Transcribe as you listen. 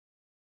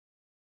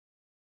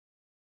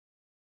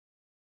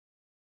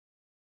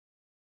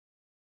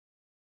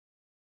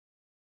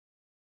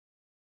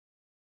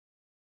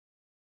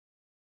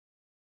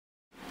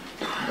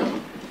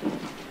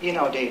you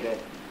know, David,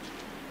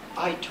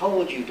 I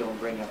told you don't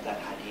bring up that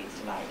hadith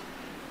tonight.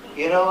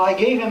 You know, I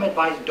gave him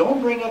advice,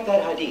 don't bring up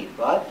that hadith,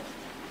 but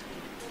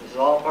this is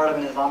all part of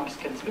an Islamic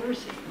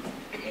conspiracy.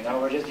 You know,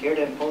 we're just here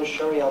to impose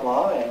Sharia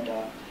law, and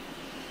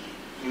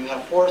you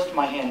have forced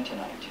my hand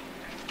tonight.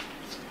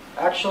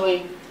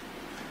 Actually,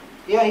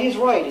 yeah, he's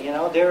right. You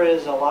know, there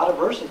is a lot of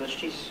verses which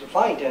teach us to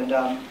fight, and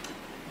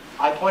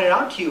I pointed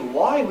out to you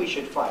why we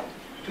should fight.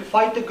 To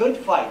fight the good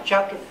fight,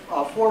 chapter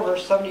 4,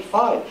 verse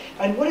 75.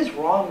 And what is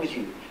wrong with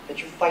you,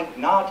 that you fight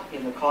not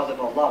in the cause of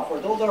Allah? For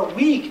those are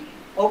weak,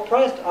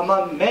 oppressed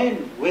among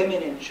men,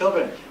 women, and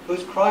children,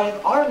 whose cry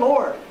is, Our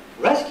Lord,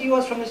 rescue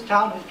us from this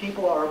town whose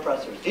people are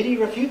oppressors. Did he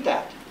refute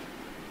that?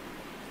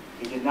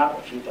 He did not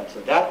refute that.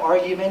 So that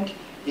argument,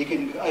 you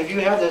can, if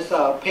you have this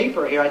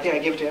paper here, I think I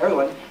give it to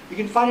everyone, you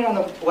can find it on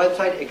the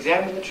website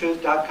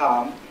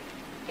examinethetruth.com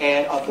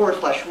and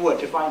 /wood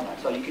to find that.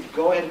 So you could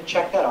go ahead and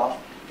check that off.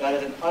 That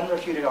is an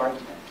unrefuted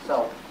argument.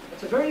 So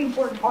it's a very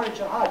important part of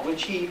jihad,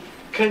 which he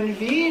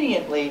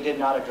conveniently did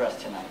not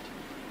address tonight.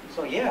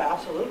 So yeah,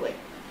 absolutely.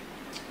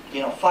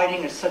 You know,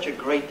 fighting is such a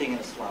great thing in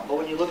Islam. But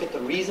when you look at the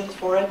reasons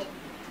for it,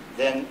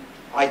 then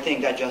I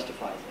think that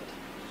justifies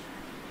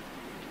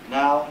it.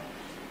 Now,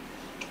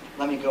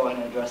 let me go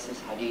ahead and address this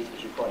hadith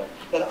which you quoted.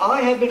 That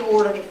I have been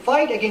ordered to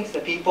fight against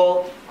the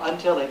people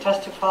until they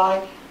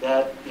testify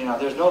that, you know,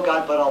 there's no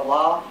God but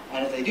Allah,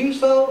 and if they do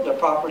so, their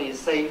property is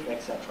safe,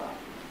 etc.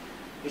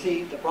 You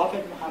see, the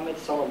Prophet Muhammad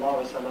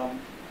sallallahu alaihi wasallam,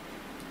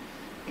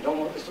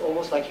 it's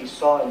almost like he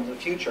saw in the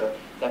future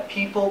that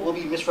people will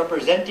be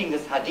misrepresenting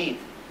this hadith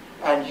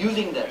and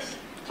using this.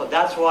 So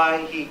that's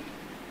why he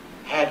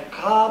had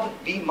Ka'b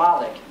bin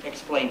Malik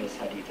explain this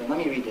hadith. And let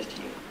me read this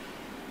to you.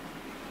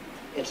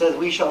 It says,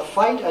 we shall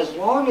fight as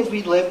long as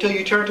we live till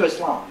you turn to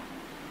Islam.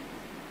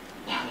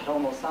 It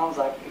almost sounds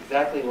like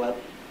exactly what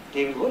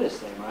David Wood is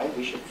saying, right?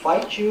 We should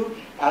fight you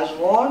as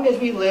long as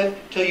we live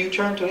till you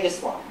turn to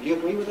Islam. Do you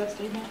agree with that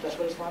statement? That's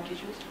what Islam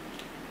teaches?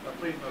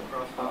 Please no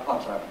cross.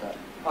 I'm sorry about that.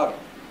 Okay.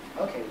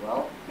 Okay,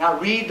 well, now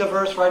read the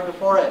verse right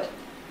before it.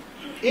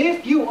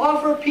 If you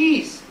offer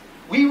peace,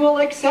 we will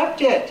accept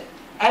it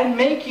and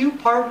make you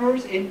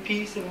partners in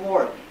peace and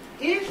war.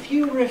 If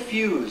you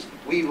refuse,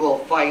 we will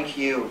fight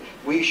you.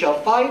 We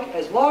shall fight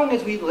as long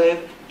as we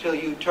live till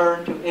you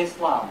turn to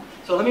Islam.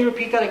 So let me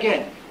repeat that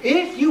again.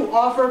 If you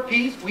offer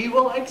peace, we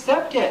will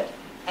accept it.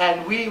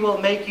 And we will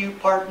make you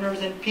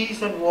partners in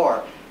peace and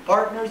war.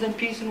 Partners in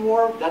peace and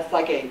war, that's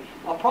like a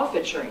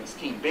profit-sharing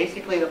scheme.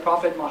 Basically, the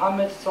Prophet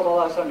Muhammad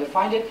ﷺ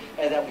defined it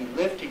as that we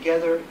live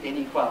together in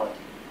equality.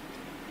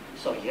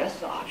 So yes,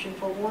 the option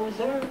for war is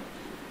there.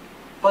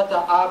 But the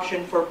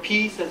option for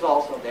peace is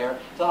also there.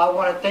 So I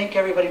want to thank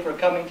everybody for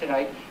coming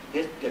tonight.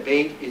 This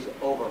debate is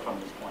over from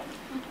this point.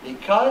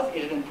 Because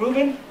it has been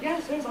proven,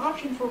 yes, there's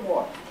option for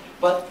war.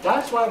 But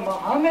that's why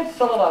Muhammad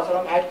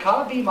ﷺ had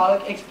Ka'b bin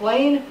Malik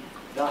explain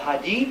the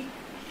hadith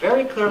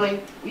very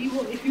clearly. We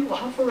will, if you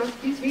offer us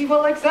peace, we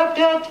will accept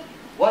it.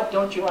 What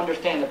don't you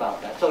understand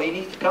about that? So he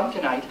needs to come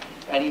tonight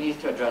and he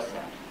needs to address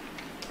that.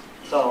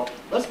 So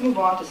let's move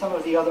on to some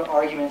of the other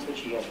arguments which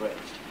he has raised.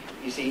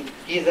 You see,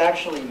 he has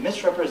actually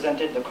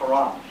misrepresented the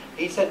Qur'an.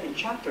 He said in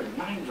chapter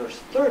 9, verse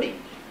 30,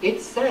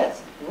 it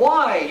says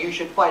why you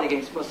should fight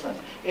against Muslims.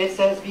 It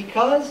says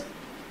because,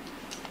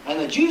 and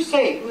the Jews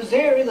say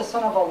Uzair is the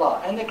son of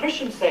Allah, and the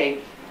Christians say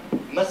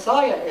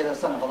Messiah is the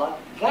son of Allah.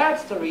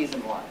 That's the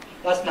reason why.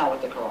 That's not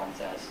what the Qur'an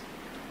says.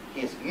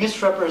 He has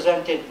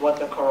misrepresented what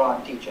the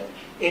Qur'an teaches.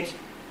 It's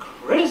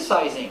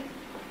criticizing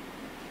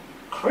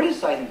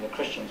the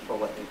Christians for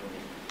what they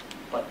believe.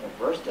 But the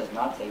verse does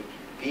not say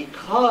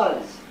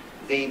because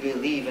they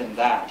believe in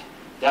that,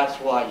 that's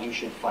why you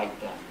should fight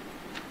them.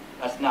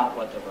 That's not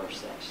what the verse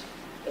says.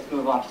 Let's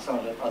move on to some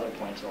of the other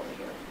points over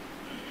here.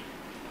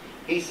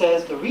 He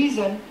says the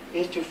reason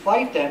is to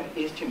fight them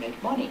is to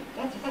make money.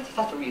 That's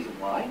not the reason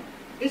why.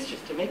 It's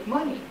just to make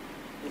money.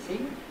 You see?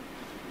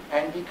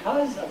 And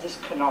because of this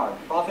canard,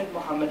 Prophet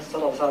Muhammad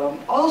ﷺ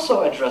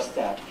also addressed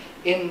that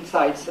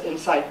inside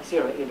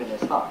Sirah ibn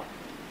Ishaq.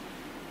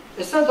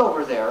 It says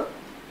over there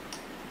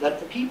that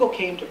the people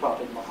came to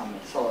Prophet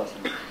Muhammad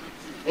ﷺ.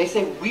 They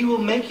say, we will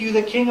make you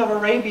the king of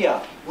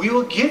Arabia. We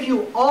will give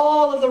you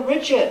all of the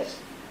riches.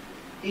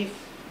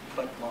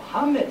 But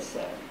Muhammad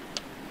said,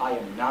 I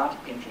am not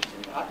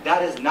interested.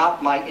 That is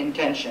not my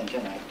intention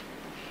tonight.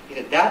 He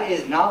said, that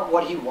is not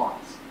what he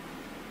wants.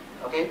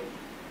 Okay?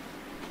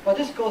 But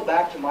this goes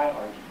back to my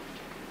argument.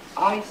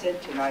 I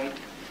said tonight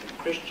that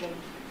Christians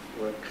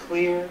were a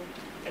clear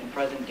and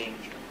present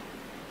danger.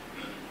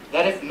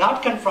 That if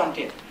not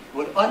confronted,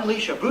 would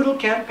unleash a brutal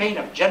campaign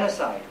of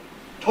genocide,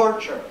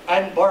 torture,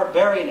 and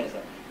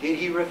barbarianism. Did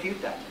he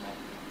refute that tonight?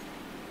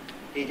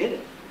 He did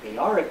it. They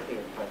are a clear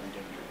and present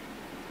danger.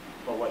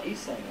 But what he's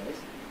saying is,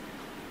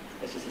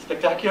 this is a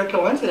spectacular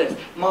coincidence.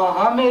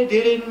 Muhammad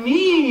didn't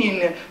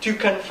mean to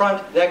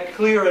confront that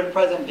clear and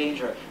present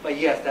danger. But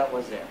yes, that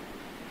was there.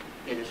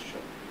 It is true.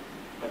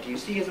 But do you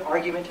see his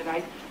argument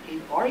tonight?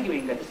 He's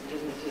arguing that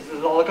this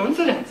is all a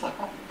coincidence.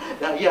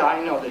 That, yeah,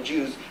 I know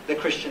the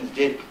Christians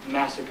did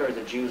massacre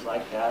the Jews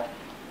like that.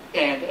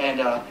 And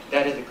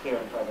that is a clear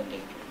and present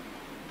danger.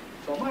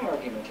 So my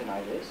argument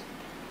tonight is,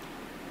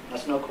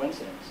 that's no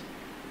coincidence.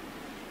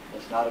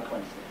 It's not a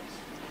coincidence.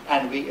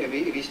 And if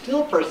we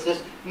still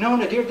persist, no,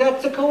 Nadir,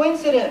 that's a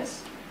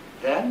coincidence,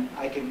 then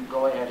I can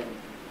go ahead and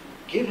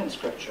give him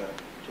scripture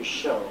to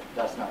show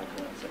that's not a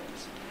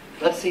coincidence.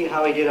 Let's see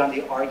how he did on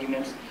the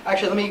arguments.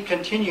 Actually, let me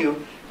continue,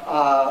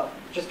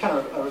 just kind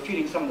of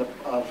refuting some of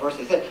the verses.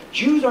 He said,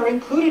 Jews are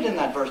included in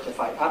that verse to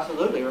fight.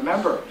 Absolutely.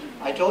 Remember,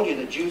 I told you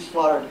the Jews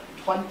slaughtered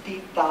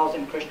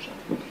 20,000 Christians.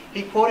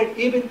 He quoted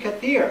Ibn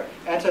Kathir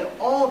and said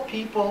all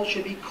people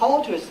should be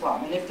called to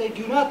Islam, and if they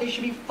do not, they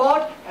should be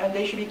fought and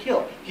they should be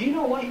killed. Do you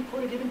know why he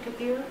quoted Ibn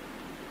Kathir?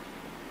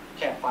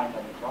 Can't find that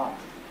in the Quran.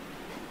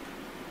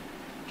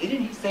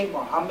 Didn't he say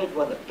Muhammad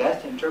was the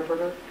best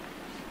interpreter?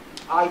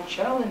 I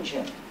challenge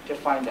him to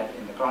find that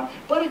in the Quran.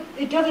 But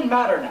it doesn't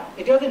matter now.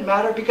 It doesn't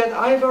matter because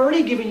I've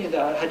already given you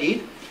the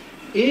hadith.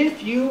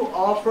 If you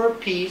offer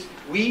peace,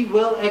 we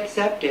will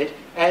accept it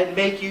and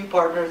make you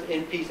partners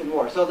in peace and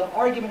war. So the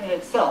argument in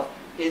itself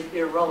is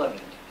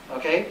irrelevant.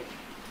 Okay?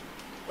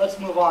 Let's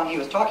move on. He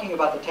was talking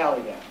about the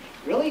Taliban.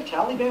 Really?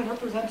 Taliban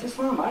represents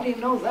Islam? I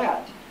didn't know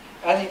that.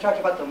 And he talked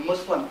about the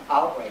Muslim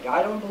outrage.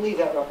 I don't believe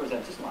that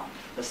represents Islam.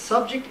 The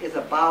subject is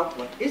about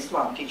what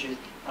Islam teaches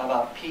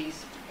about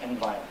peace and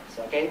violence.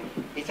 Okay?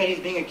 He said he's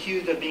being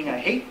accused of being a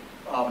hate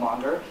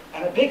monger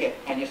and a bigot.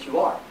 And yes, you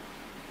are.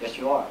 Yes,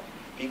 you are.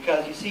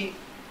 Because you see,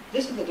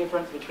 this is the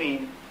difference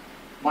between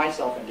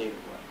myself and David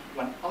Wood.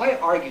 When I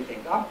argue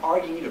things, I'm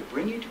arguing you to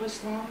bring you to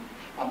Islam.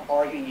 I'm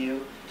arguing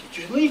you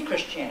to leave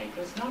Christianity,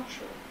 because it's not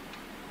true.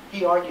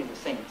 He argues the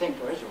same thing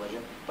for his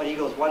religion, but he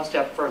goes one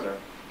step further.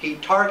 He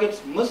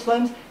targets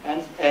Muslims,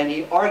 and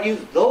he argues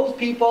those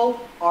people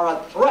are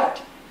a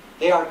threat.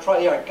 They are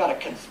got a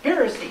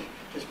conspiracy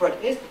to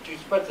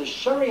spread the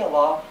Sharia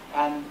law,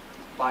 and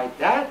by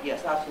that,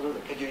 yes,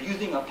 absolutely, because you're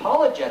using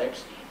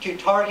apologetics to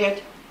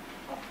target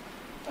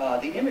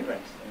the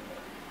immigrants.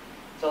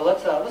 So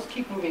let's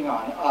keep moving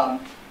on.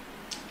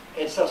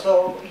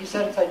 So he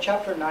said inside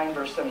chapter 9,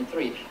 verse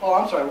 73. Oh,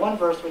 I'm sorry, one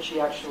verse which he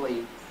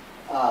actually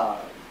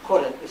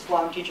quoted.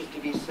 Islam teaches to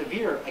be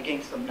severe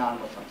against the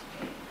non-Muslims.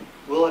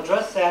 We'll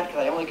address that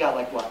because I only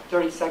got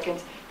 30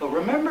 seconds. But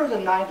remember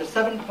the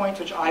 7 points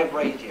which I've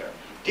raised here.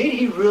 Did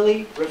he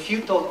really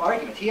refute those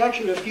arguments? He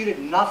actually refuted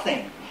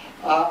nothing.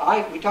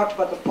 We talked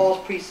about the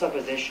false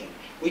presupposition.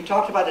 We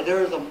talked about that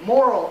there is a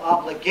moral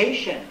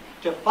obligation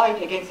to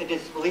fight against the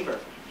disbeliever.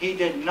 He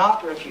did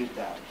not refute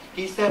that.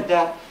 He said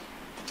that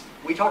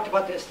we talked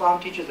about that Islam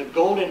teaches a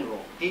golden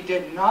rule. He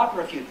did not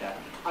refute that.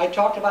 I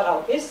talked about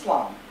how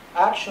Islam,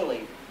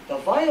 actually, the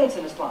violence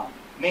in Islam,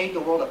 made the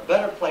world a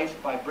better place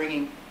by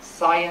bringing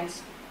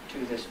science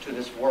to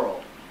this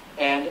world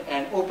and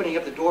opening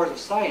up the doors of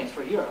science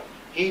for Europe.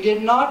 He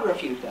did not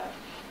refute that.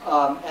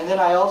 And then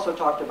I also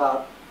talked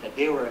about that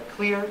they were a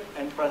clear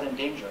and present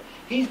danger.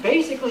 He's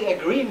basically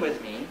agreeing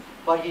with me,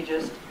 but he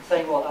just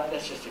saying, well,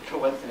 that's just a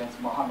coincidence.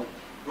 Muhammad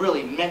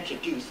really meant to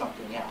do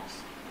something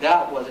else.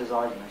 That was his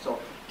argument. So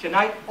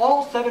tonight,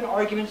 all 7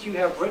 arguments you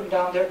have written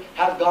down there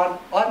have gone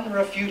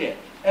unrefuted.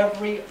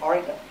 Every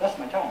argument, that's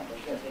my time. I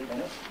was going to say 8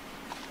 minutes.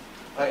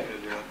 Thank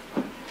you,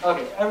 John.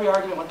 Okay, every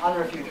argument went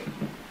unrefuted.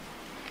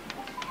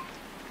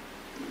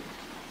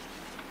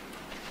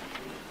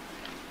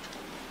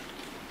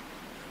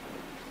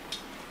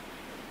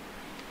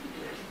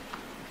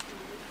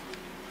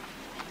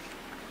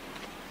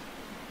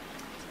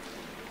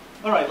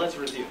 All right, let's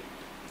review.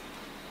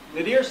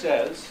 Nadir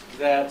says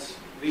that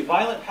the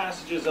violent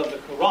passages of the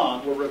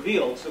Qur'an were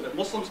revealed so that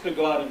Muslims could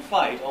go out and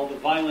fight all the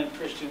violent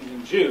Christians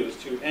and Jews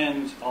to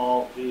end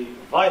all the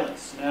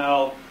violence.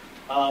 Now,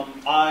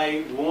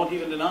 I won't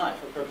even deny,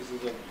 for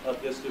purposes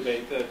of this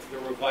debate, that there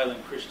were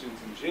violent Christians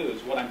and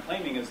Jews. What I'm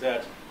claiming is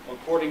that,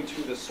 according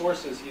to the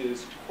sources he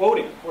is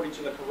quoting, according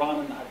to the Qur'an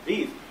and the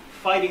Hadith,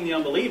 fighting the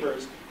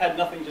unbelievers had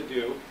nothing to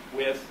do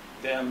with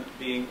them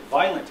being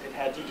violent. It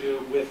had to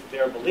do with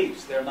their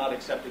beliefs. They're not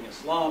accepting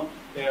Islam.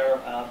 They're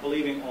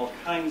believing all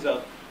kinds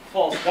of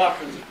false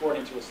doctrines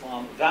according to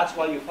Islam. That's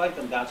why you fight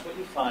them. That's what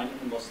you find in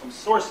the Muslim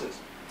sources.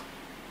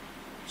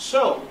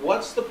 So,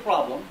 what's the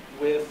problem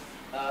with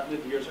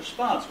Nadir's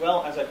response?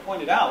 Well, as I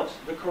pointed out,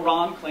 the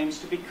Quran claims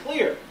to be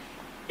clear.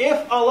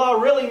 If Allah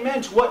really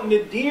meant what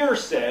Nadir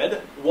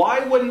said,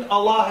 why wouldn't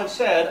Allah have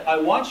said, I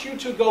want you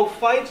to go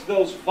fight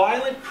those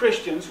violent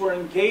Christians who are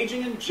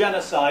engaging in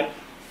genocide,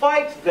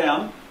 fight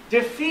them,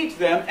 defeat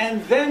them,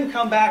 and then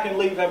come back and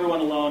leave everyone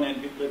alone and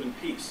live in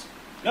peace?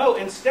 No,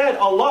 instead,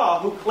 Allah,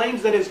 who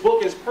claims that his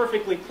book is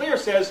perfectly clear,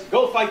 says,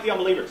 go fight the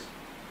unbelievers.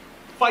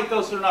 Fight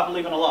those who do not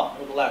believe in Allah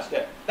or the last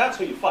day. That's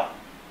who you fight.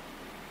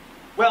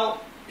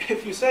 Well,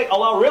 if you say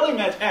Allah really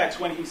meant X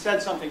when he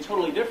said something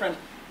totally different,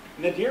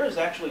 Nadir is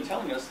actually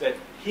telling us that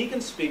he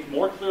can speak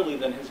more clearly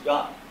than his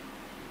God.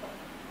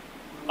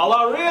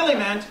 Allah really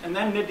meant, and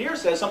then Nadir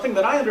says something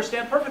that I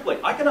understand perfectly.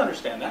 I can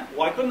understand that.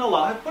 Why couldn't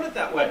Allah have put it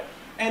that way?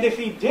 And if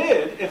he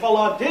did, if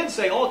Allah did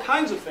say all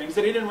kinds of things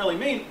that he didn't really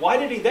mean, why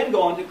did he then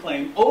go on to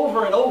claim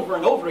over and over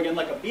and over again,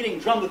 like a beating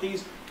drum, that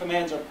these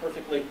commands are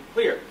perfectly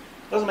clear?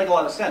 Doesn't make a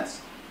lot of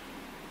sense.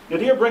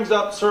 Nadir brings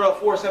up Surah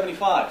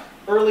 475,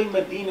 early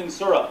Medinan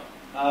Surah.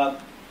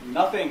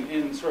 Nothing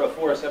in Surah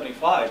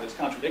 475 is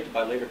contradicted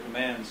by later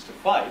commands to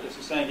fight. This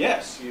is saying,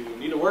 yes, you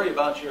need to worry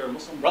about your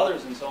Muslim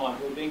brothers and so on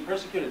who are being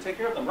persecuted. Take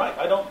care of them. Right.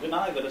 I don't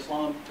deny that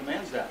Islam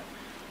commands that.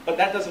 But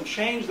that doesn't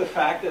change the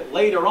fact that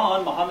later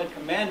on, Muhammad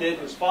commanded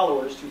his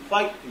followers to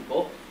fight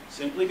people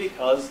simply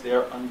because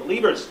they're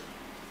unbelievers.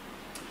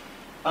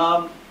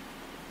 Qur'an,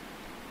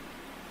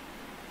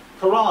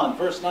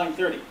 verse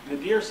 930.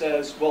 Nadir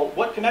says, well,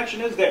 what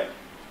connection is there?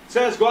 It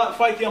says, go out and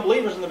fight the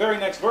unbelievers, and the very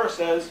next verse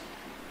says,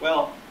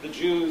 well, the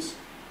Jews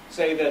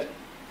say that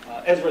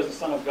Ezra is the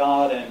son of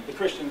God, and the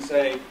Christians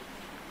say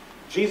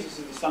Jesus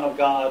is the son of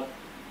God.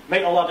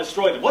 May Allah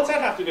destroy them. What's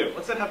that have to do?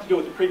 What's that have to do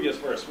with the previous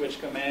verse,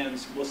 which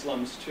commands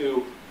Muslims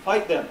to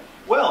fight them?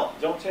 Well,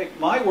 don't take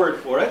my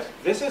word for it.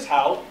 This is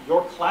how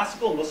your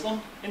classical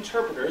Muslim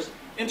interpreters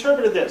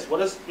interpreted this. What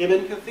does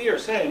Ibn Kathir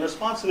say in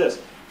response to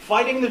this?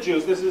 Fighting the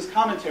Jews, this is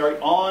commentary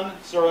on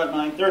Surah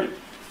 930.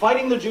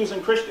 Fighting the Jews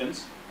and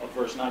Christians, of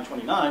verse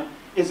 929,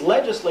 is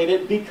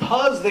legislated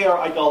because they are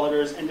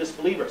idolaters and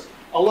disbelievers.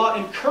 Allah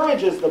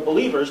encourages the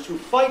believers to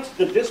fight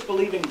the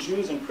disbelieving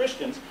Jews and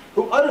Christians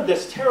who uttered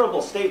this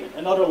terrible statement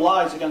and utter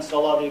lies against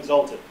Allah the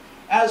Exalted.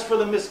 As for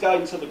the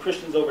misguidance of the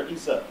Christians over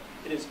Isa,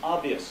 it is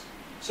obvious.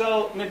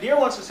 So Nadir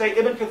wants to say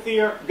Ibn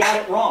Kathir got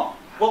it wrong.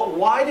 Well,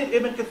 why did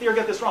Ibn Kathir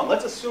get this wrong?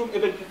 Let's assume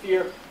Ibn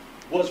Kathir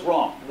was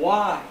wrong.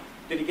 Why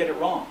did he get it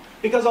wrong?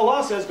 Because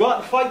Allah says, go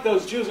out and fight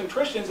those Jews and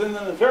Christians, and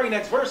then the very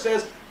next verse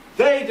says,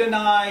 they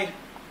deny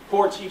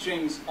core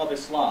teachings of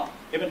Islam.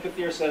 Ibn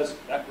Kathir says,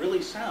 that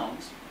really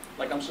sounds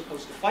like I'm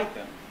supposed to fight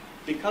them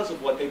because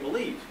of what they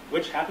believe,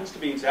 which happens to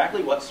be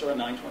exactly what Surah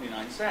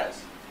 929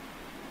 says.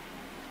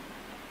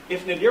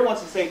 If Nadir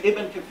wants to say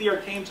Ibn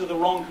Kathir came to the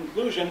wrong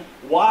conclusion,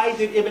 why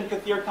did Ibn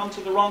Kathir come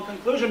to the wrong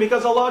conclusion?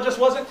 Because Allah just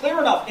wasn't clear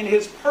enough in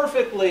His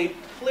perfectly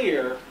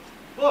clear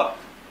book.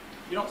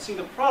 You don't see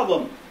the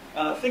problem.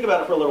 Think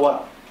about it for a little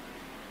while.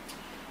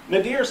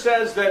 Nadir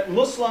says that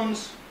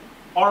Muslims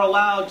are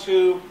allowed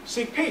to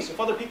seek peace. If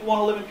other people want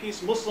to live in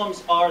peace,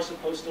 Muslims are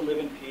supposed to live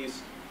in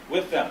peace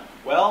with them.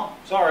 Well,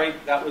 sorry,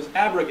 that was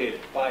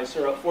abrogated by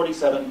Surah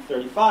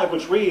 47:35,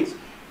 which reads,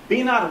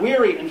 be not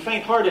weary and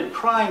faint-hearted,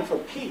 crying for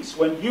peace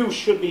when you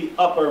should be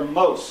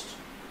uppermost.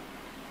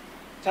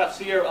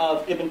 Tafsir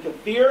of Ibn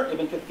Kathir.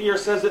 Ibn Kathir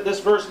says that this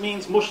verse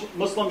means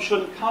Muslims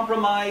shouldn't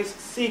compromise,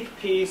 seek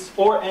peace,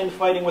 or end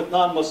fighting with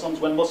non-Muslims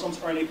when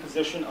Muslims are in a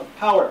position of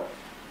power.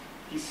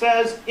 He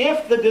says,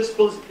 if the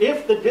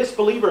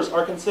disbelievers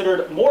are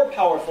considered more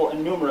powerful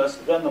and numerous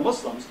than the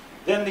Muslims,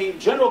 then the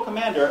general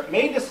commander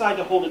may decide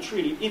to hold a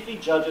treaty if he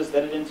judges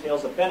that it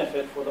entails a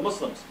benefit for the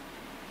Muslims.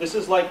 This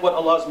is like what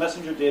Allah's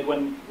messenger did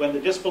when the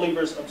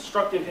disbelievers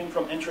obstructed him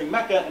from entering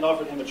Mecca and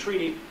offered him a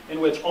treaty in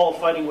which all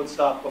fighting would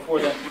stop before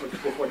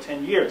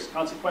 10 years.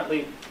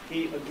 Consequently,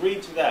 he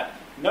agreed to that.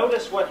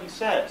 Notice what he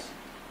says.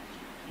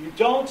 You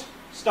don't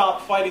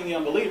stop fighting the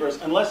unbelievers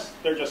unless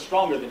they're just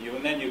stronger than you,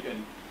 and then you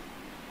can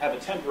have a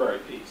temporary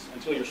peace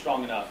until you're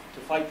strong enough to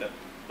fight them.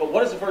 But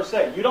what does the verse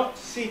say? You don't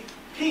seek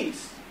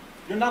peace.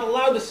 You're not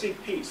allowed to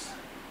seek peace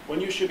when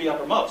you should be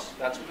uppermost.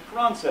 That's what the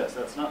Qur'an says.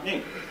 That's not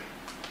me.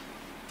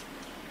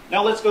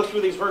 Now let's go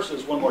through these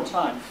verses one more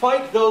time.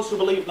 Fight those who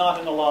believe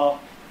not in Allah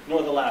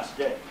nor the last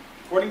day.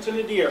 According to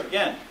Nadir,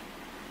 again,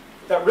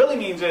 what that really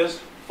means is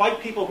fight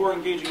people who are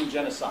engaging in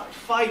genocide.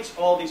 Fight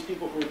all these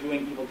people who are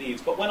doing evil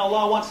deeds. But when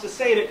Allah wants to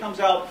say it, it comes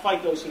out,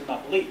 fight those who do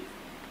not believe.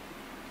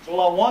 So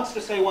Allah wants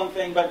to say one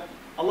thing, but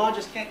Allah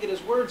just can't get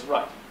His words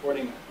right,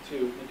 according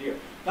to Nadir.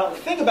 Now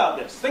think about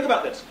this. Think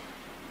about this.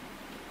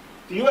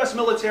 The U.S.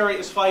 military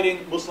is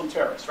fighting Muslim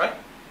terrorists, right?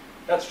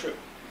 That's true.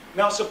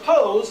 Now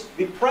suppose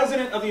the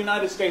President of the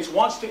United States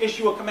wants to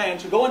issue a command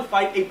to go and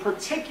fight a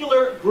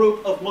particular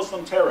group of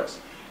Muslim terrorists.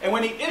 And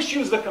when he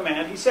issues the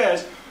command, he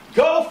says,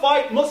 go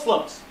fight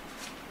Muslims.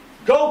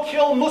 Go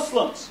kill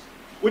Muslims.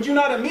 Would you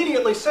not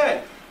immediately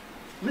say,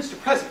 Mr.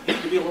 President, you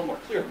need to be a little more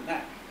clear than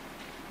that.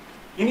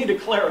 You need to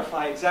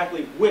clarify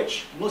exactly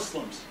which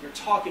Muslims you're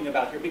talking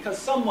about here, because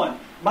someone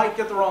might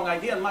get the wrong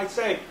idea and might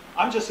say,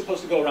 I'm just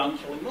supposed to go around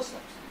killing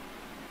Muslims.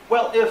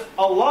 Well, if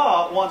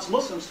Allah wants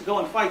Muslims to go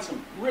and fight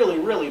some really,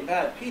 really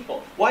bad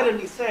people, why didn't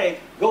He say,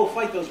 go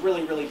fight those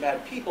really, really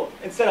bad people,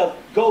 instead of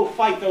go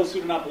fight those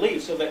who do not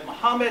believe? So that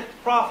Muhammad,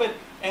 Prophet,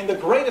 and the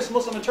greatest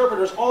Muslim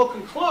interpreters all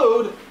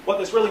conclude what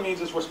this really means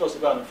is we're supposed to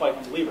go out and fight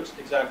unbelievers.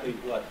 Exactly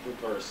what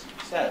the verse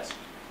says.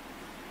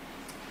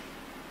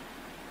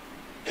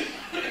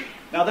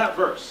 Now that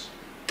verse,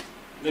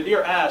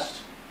 Nadir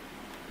asked,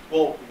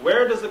 well,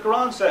 where does the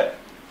Quran say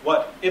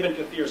what Ibn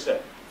Kathir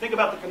said? Think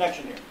about the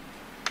connection here.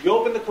 You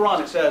open the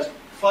Quran, it says,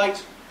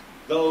 fight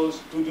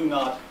those who do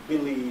not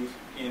believe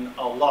in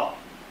Allah.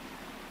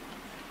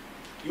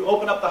 You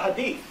open up the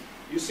Hadith,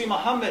 you see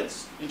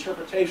Muhammad's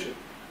interpretation.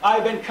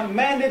 I've been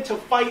commanded to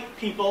fight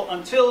people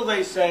until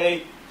they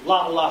say,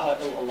 La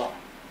ilaha illallah.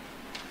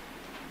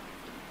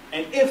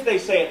 And if they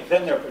say it,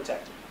 then they're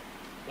protected.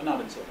 But not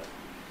until then.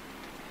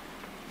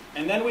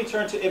 And then we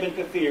turn to Ibn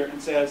Kathir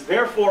and says,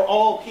 therefore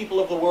all people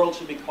of the world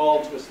should be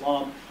called to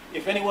Islam.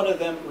 If any one of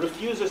them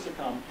refuses to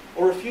come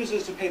or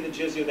refuses to pay the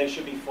jizya, they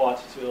should be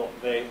fought till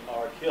they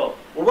are killed.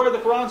 Well, where did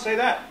the Quran say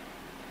that?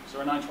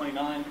 Surah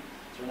 929,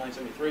 Surah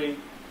 973,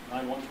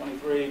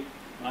 9123,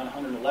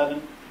 911.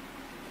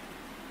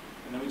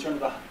 And then we turn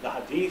to the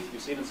Hadith. You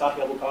see it in Sahih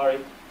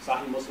al-Bukhari,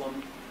 Sahih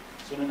Muslim,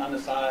 Sunan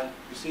an-Nasai.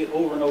 You see it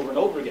over and over and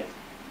over again.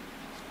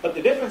 But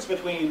the difference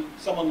between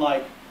someone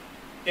like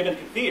Ibn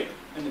Kathir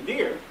and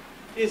Nadir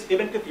is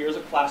Ibn Kathir is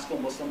a classical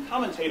Muslim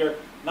commentator,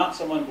 not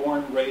someone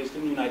born and raised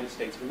in the United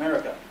States of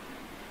America.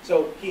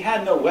 So he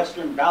had no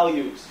Western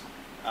values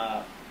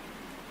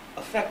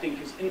affecting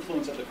his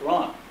influence of the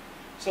Quran.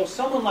 So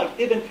someone like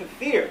Ibn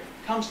Kathir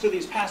comes to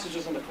these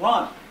passages in the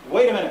Quran.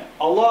 Wait a minute,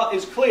 Allah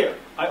is clear.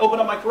 I open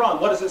up my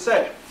Quran, what does it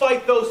say?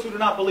 Fight those who do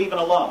not believe in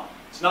Allah.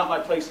 It's not my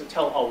place to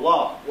tell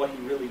Allah what he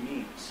really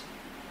means.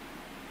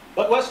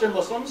 But Western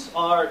Muslims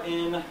are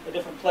in a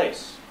different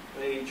place.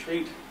 They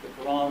treat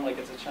the Quran like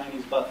it's a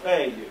Chinese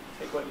buffet. You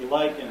take what you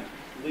like and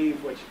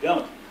leave what you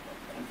don't.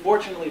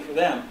 Unfortunately for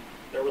them,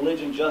 their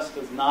religion just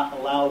does not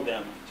allow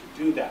them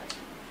to do that.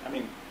 I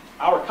mean,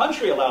 our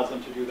country allows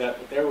them to do that,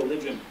 but their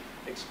religion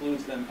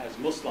excludes them as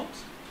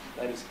Muslims.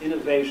 That is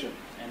innovation,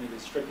 and it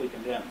is strictly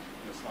condemned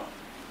in Islam.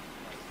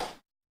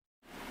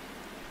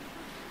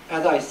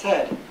 As I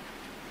said,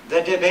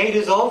 the debate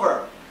is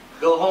over.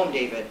 Go home,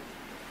 David.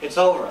 It's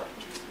over.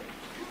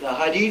 The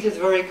Hadith is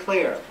very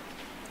clear.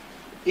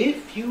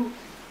 If you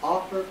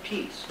offer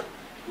peace,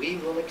 we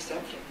will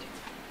accept it.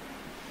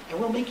 And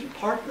we'll make you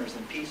partners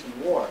in peace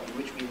and war, in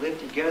which we live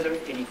together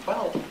in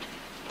equality.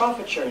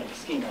 Profit-sharing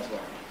scheme as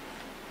well.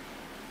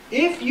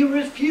 If you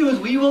refuse,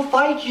 we will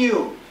fight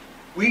you.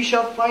 We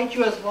shall fight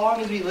you as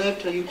long as we live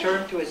till you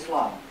turn to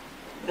Islam.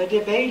 The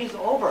debate is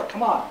over.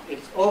 Come on,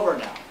 it's over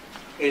now.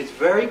 It is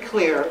very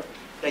clear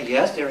that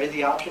yes, there is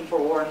the option for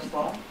war in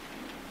Islam,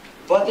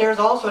 but there's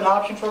also an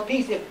option for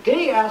peace. If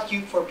they ask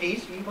you for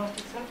peace, you must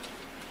accept it.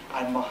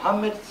 And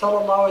Muhammad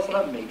sallallahu alaihi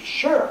wasallam made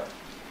sure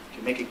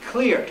to make it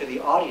clear to the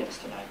audience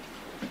tonight.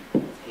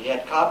 He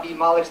had Ka'b bin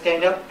Malik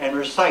stand up and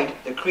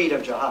recite the creed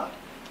of jihad.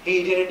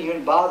 He didn't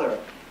even bother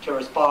to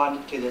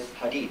respond to this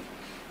hadith.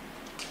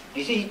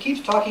 You see, he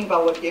keeps talking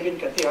about what Ibn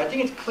Kathir. I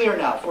think it's clear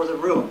now for the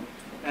room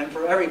and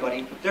for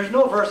everybody. There's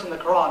no verse in the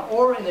Quran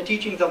or in the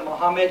teachings of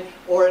Muhammad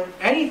or in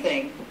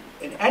anything,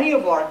 in any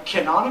of our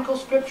canonical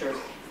scriptures,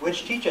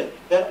 which teaches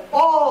that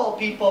all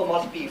people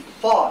must be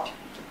fought.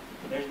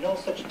 There's no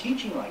such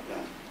teaching like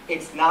that.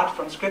 It's not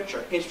from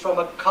scripture. It's from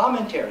a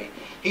commentary.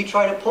 He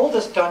tried to pull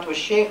this stunt with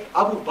Sheikh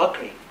Abu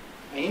Bakr.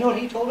 And you know what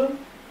he told him?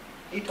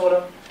 He told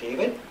him,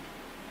 David,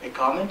 a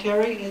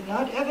commentary is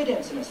not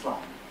evidence in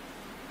Islam.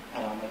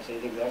 And I'm going to say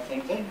the exact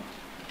same thing.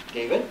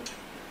 David,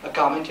 a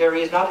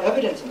commentary is not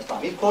evidence in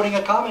Islam. He's quoting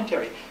a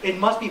commentary. It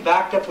must be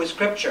backed up with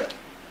scripture.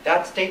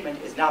 That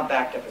statement is not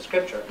backed up with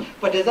scripture.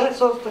 But is that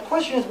so? The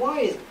question is, why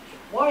is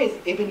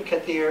Ibn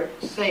Kathir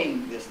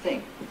saying this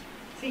thing?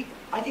 See,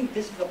 I think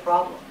this is the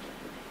problem.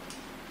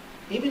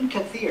 Ibn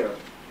Kathir,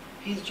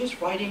 he's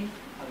just writing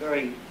a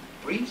very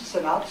brief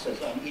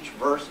synopsis on each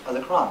verse of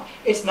the Quran.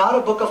 It's not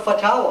a book of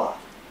fatwa.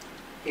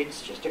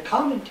 It's just a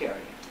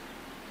commentary.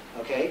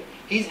 Okay?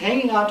 He's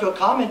hanging on to a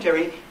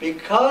commentary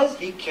because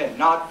he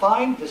cannot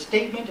find the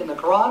statement in the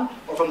Quran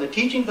or from the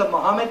teachings of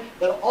Muhammad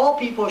that all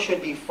people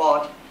should be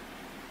fought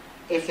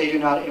if they do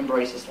not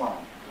embrace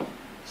Islam.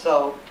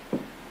 So, you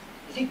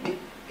see,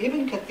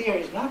 Ibn Kathir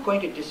is not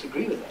going to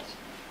disagree with us.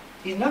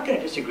 He's not going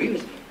to disagree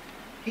with me.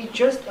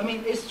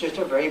 It's just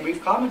a very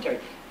brief commentary.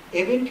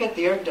 Ibn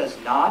Kathir does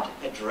not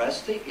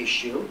address the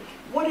issue.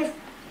 What if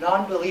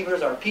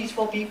non-believers are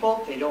peaceful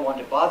people, they don't want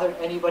to bother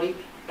anybody,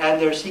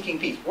 and they're seeking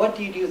peace? What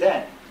do you do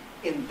then?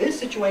 In this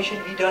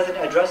situation, he doesn't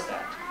address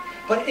that.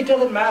 But it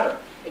doesn't matter.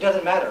 It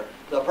doesn't matter.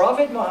 The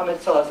Prophet Muhammad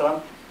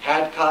ﷺ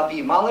had Ka'b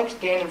bin Malik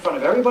stand in front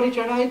of everybody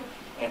tonight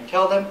and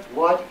tell them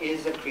what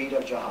is the creed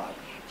of jihad.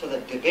 So the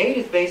debate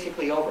is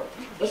basically over.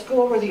 Let's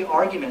go over the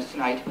arguments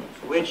tonight,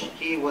 which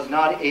he was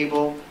not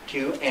able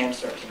to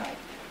answer tonight.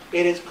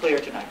 It is clear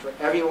tonight for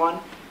everyone,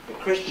 the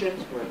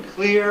Christians were in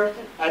clear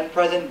at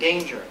present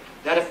danger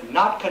that if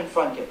not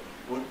confronted,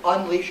 would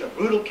unleash a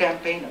brutal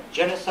campaign of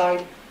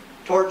genocide,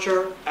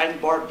 torture, and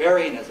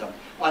barbarianism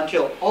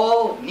until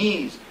all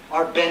knees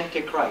are bent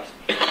to Christ.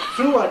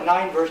 Surah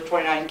 9 verse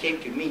 29 came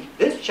to meet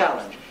this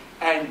challenge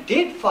and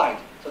did fight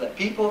so that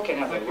people can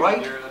have the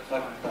right...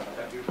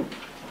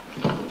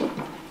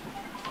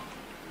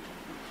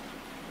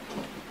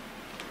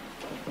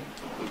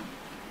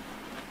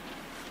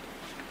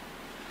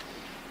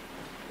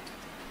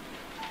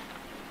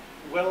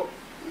 Well,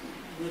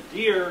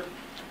 Nadir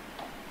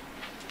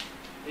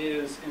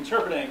is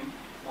interpreting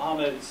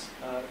Muhammad's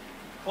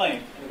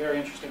claim in a very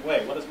interesting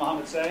way. What does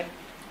Muhammad say?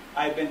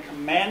 I've been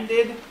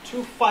commanded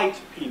to fight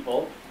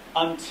people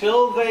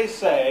until they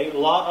say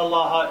La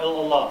ilaha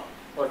illallah.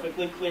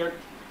 Perfectly clear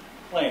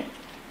claim.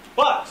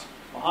 But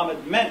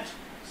Muhammad meant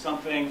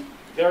something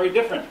very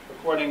different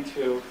according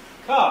to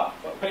Ka'b.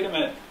 But wait a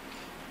minute.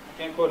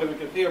 I can't quote Ibn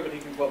Kathir, but he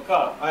can quote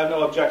Ka'b. I have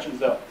no objections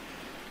though.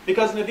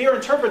 Because Nadir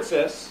interprets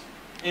this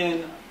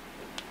in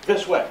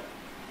this way.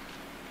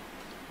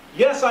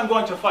 Yes, I'm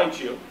going to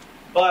fight you,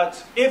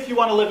 but if you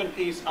want to live in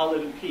peace, I'll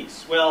live in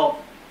peace. Well,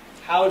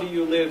 how do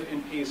you live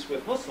in peace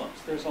with Muslims?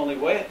 There's only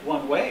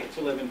one way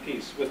to live in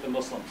peace with the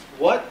Muslims.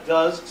 What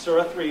does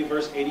Surah 3,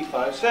 verse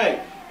 85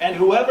 say? And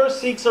whoever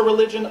seeks a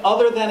religion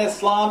other than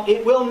Islam,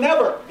 it will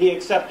never be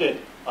accepted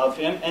of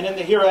him, and in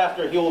the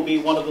hereafter he will be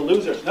one of the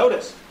losers.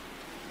 Notice,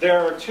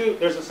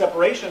 there's a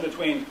separation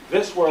between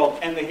this world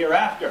and the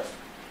hereafter.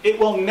 It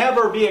will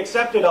never be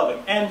accepted of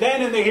him, and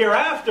then in the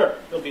hereafter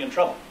he'll be in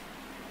trouble.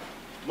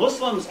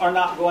 Muslims are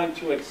not going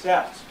to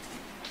accept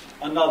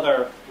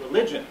another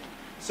religion.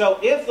 So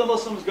if the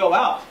Muslims go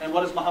out, and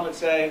what does Muhammad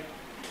say?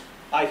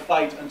 I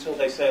fight until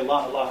they say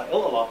La ilaha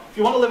illallah. If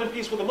you want to live in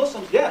peace with the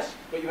Muslims, yes,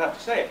 but you have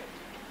to say it.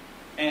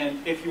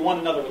 And if you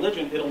want another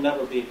religion, it'll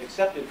never be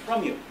accepted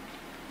from you.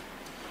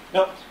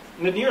 Now,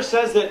 Nadir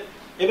says that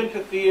Ibn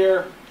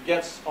Kathir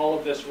gets all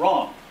of this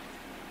wrong,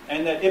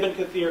 and that Ibn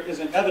Kathir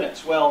isn't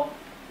evidence. Well,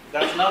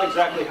 that's not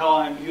exactly how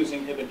I'm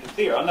using Ibn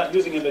Kathir. I'm not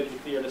using Ibn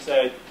Kathir to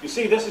say, you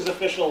see, this is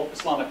official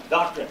Islamic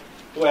doctrine.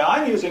 The way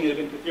I'm using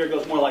Ibn Kathir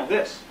goes more like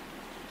this.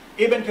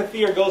 Ibn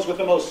Kathir goes with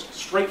the most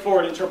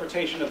straightforward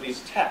interpretation of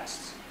these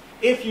texts.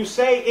 If you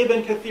say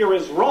Ibn Kathir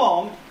is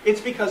wrong, it's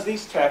because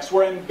these texts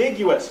were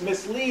ambiguous,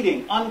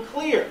 misleading,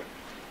 unclear.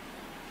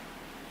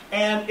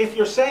 And if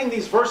you're saying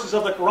these verses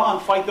of the Qur'an,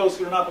 fight those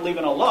who do not believe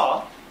in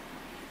Allah,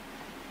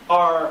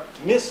 are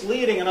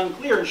misleading and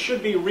unclear and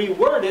should be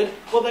reworded,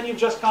 well then you've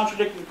just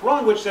contradicted the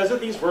Qur'an, which says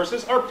that these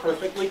verses are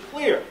perfectly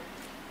clear.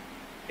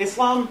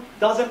 Islam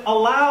doesn't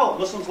allow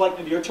Muslims like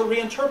Nadir to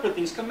reinterpret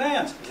these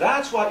commands.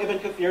 That's why Ibn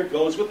Kathir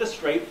goes with the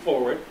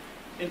straightforward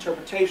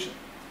interpretation.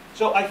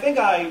 So I think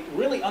I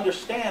really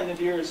understand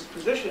Nadir's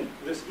position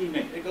this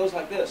evening. It goes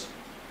like this.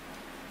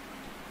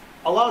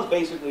 Allah is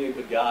basically a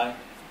good guy.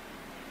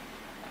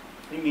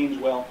 He means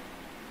well.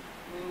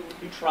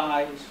 He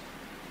tries.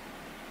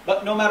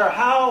 But no matter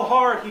how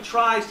hard he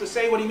tries to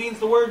say what he means,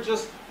 the word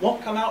just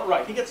won't come out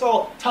right. He gets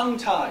all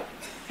tongue-tied.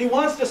 He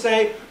wants to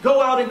say,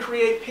 go out and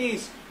create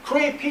peace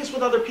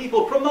with other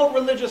people, promote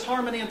religious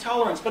harmony and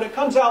tolerance, but it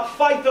comes out,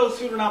 fight those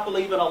who do not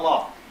believe in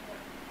Allah.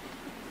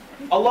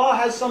 Allah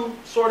has some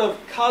sort of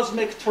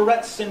cosmic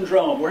Tourette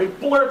syndrome where he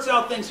blurts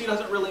out things he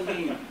doesn't really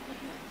mean.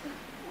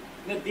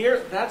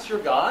 Nadir, that's your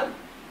God?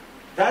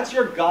 That's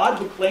your God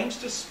who claims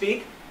to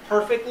speak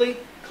perfectly,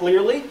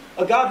 clearly?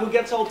 A God who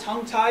gets all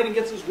tongue-tied and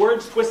gets his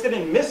words twisted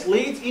and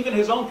misleads even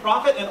his own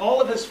prophet and all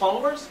of his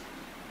followers?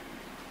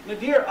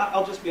 Nadir,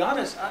 I'll just be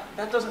honest,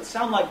 that doesn't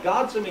sound like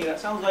God to me. That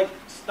sounds like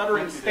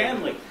stuttering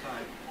Stanley.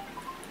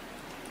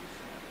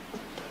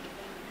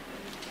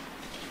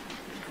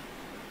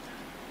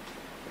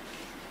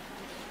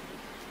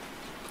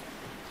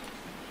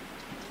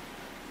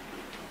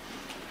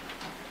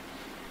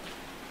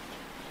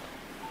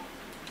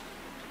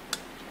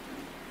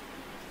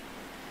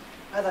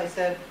 As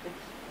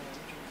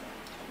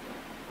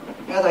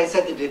I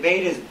said, the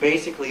debate is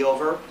basically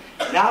over.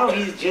 Now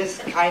he's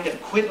just kind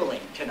of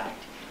quibbling tonight.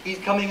 He's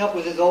coming up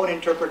with his own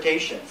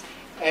interpretations.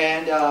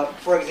 And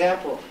for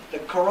example, the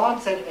Quran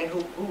said, and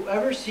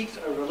whoever seeks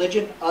a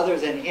religion other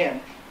than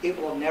him, it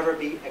will never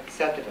be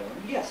accepted of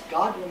him. Yes,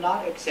 God will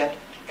not accept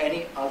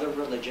any other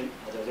religion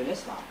other than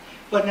Islam.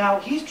 But now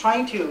he's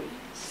trying to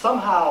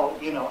somehow,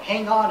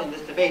 hang on in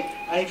this debate,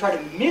 and he try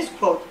to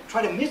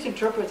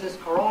misinterpret this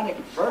Quranic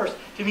verse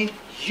to mean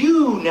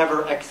you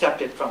never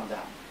accept it from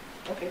them.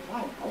 Okay,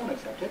 fine, I won't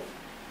accept it.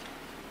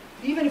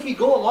 Even if we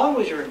go along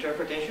with your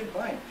interpretation,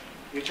 fine.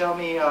 You tell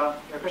me you're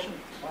a Christian,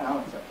 fine, I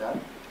won't accept that.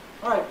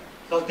 All right,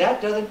 so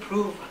that doesn't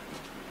prove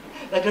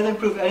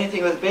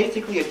anything. It was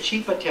basically a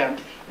cheap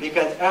attempt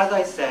because, as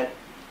I said,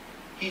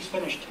 he's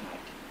finished tonight.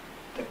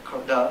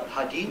 The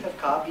hadith of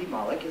Ka'b bin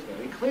Malik is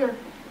very clear.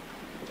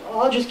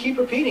 I'll just keep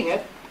repeating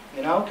it,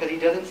 because he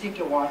doesn't seem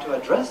to want to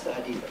address the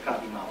hadith of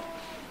Ka'b bin Malik.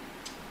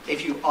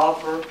 If you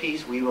offer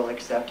peace, we will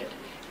accept it,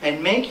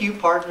 and make you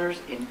partners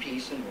in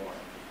peace and war.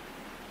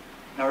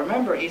 Now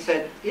remember, he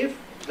said, if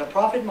the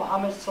Prophet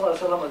Muhammad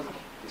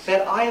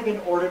said, I have been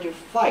ordered to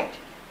fight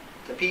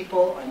the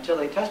people until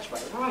they testify.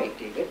 Right,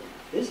 David,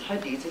 this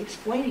hadith is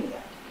explaining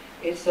that.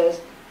 It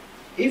says,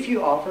 if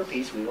you offer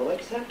peace, we will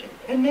accept it,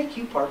 and make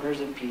you partners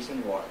in peace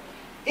and war.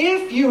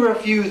 If you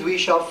refuse, we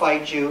shall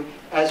fight you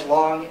as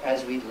long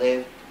as we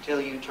live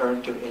till you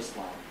turn to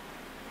Islam.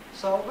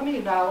 So let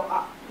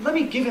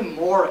me give him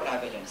more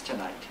evidence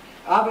tonight.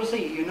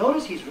 Obviously, you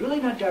notice he's really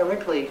not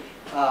directly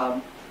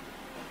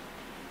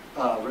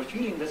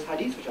refuting this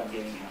hadith which I'm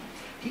giving him.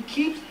 He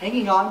keeps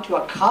hanging on to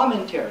a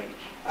commentary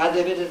as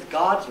if it is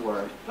God's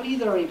word, but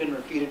he's already been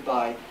refuted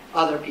by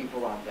other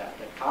people on that.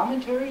 The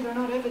commentaries are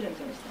not evidence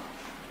in Islam.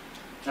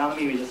 Now let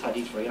me read this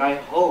hadith for you, and I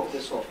hope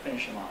this will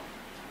finish him off.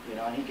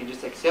 And he can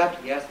just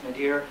accept, yes,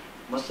 Nadir,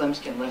 Muslims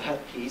can live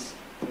at peace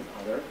with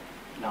other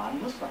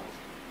non-Muslims.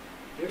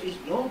 There is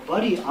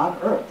nobody on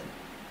earth,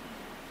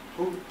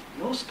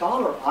 no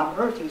scholar on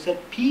earth who said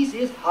peace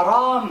is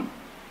haram.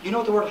 You know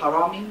what the word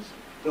haram means?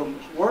 The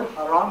word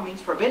haram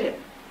means forbidden.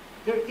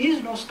 There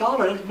is no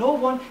scholar, there's no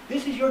one.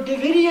 This is your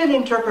Davidian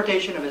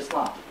interpretation of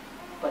Islam.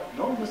 but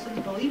no Muslims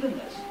believe in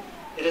this.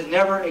 It has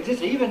never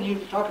existed. Even you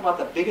talk about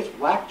the biggest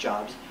whack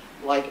jobs,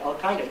 like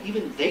Al-Qaeda,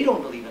 even they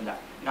don't believe in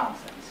that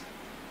nonsense.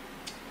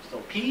 So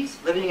peace,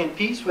 living in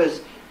peace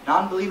with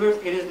non-believers,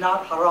 it is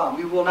not haram.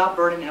 We will not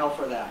burn in hell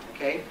for that,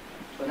 okay?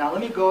 So now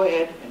let me go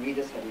ahead and read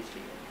this hadith to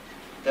you.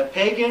 The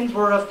pagans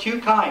were of two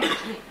kinds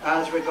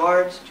as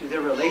regards to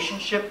their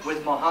relationship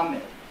with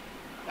Muhammad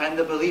and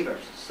the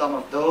believers. Some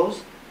of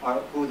those are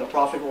who the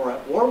Prophet were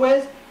at war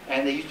with,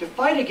 and they used to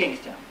fight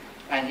against him,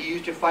 and he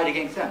used to fight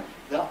against them.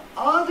 The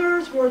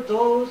others were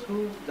those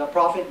who the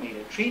Prophet made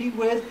a treaty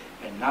with,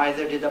 and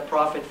neither did the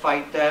Prophet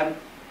fight them,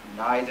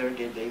 neither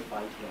did they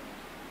fight him.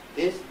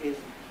 This is,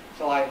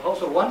 so I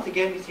also, once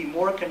again, we see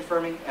more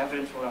confirming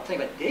evidence for what I'm saying.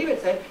 But David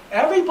said,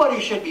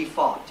 everybody should be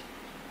fought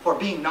for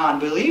being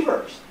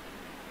non-believers.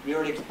 We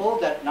already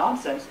exposed that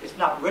nonsense. It's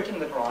not written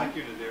in the Quran. Thank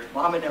you, Nadir.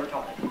 Muhammad never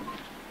taught it.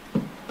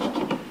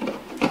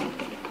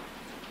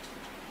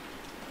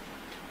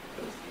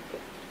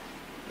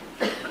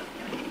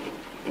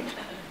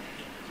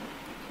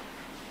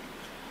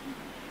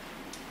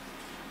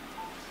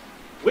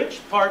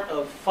 Which part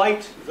of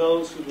fight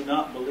those who do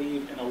not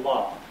believe in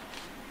Allah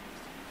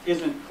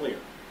isn't clear?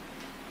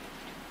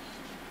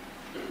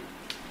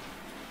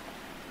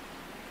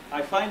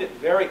 I find it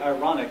very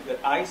ironic that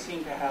I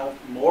seem to have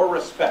more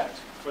respect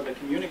for the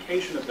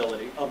communication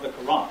ability of the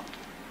Quran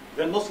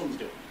than Muslims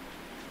do.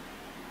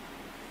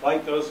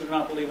 Fight those who do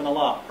not believe in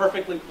Allah.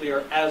 Perfectly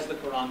clear, as the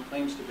Quran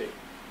claims to be.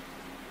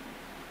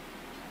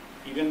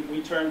 Even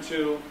we turn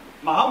to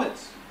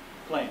Muhammad's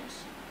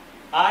claims.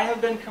 I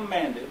have been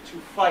commanded to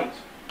fight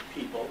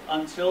people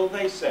until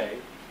they say,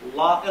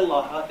 La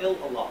ilaha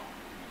illallah.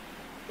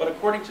 But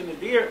according to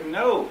Nadir,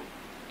 no.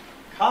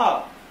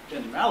 Ka'b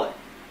bin Malik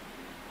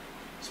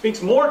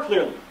speaks more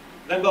clearly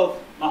than both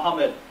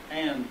Muhammad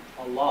and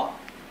Allah.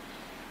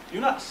 Do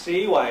you not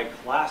see why a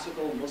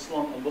classical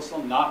Muslim, a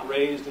Muslim not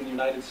raised in the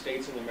United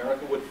States of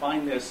America, would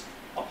find this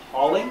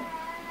appalling?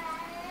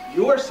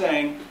 You are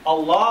saying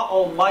Allah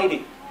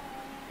Almighty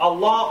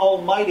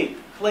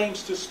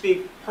claims to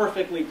speak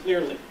perfectly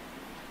clearly.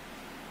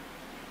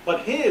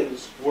 But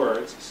His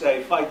words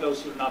say, fight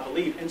those who do not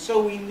believe. And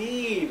so we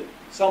need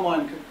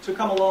someone to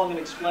come along and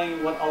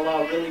explain what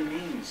Allah really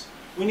means.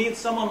 We need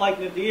someone like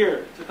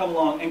Nadir to come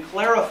along and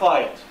clarify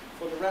it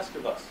for the rest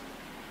of us.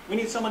 We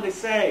need someone to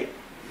say,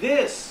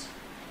 this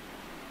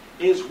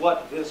is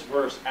what this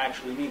verse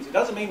actually means. It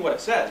doesn't mean what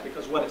it says,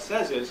 because what it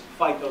says is,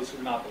 fight those who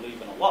do not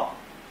believe in Allah.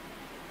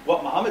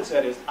 What Muhammad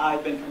said is,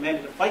 I've been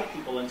commanded to fight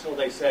people until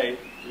they say,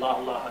 La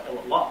ilaha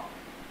illallah.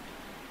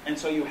 And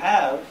so you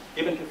have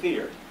Ibn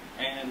Kathir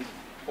and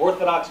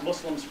Orthodox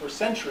Muslims for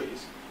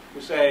centuries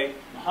who say,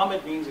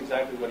 Muhammad means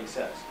exactly what he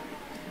says.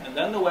 And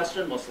then the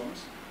Western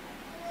Muslims,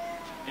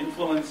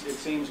 influenced, it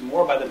seems,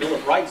 more by the Bill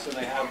of Rights than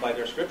they have by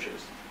their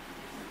scriptures,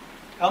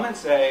 come and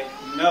say,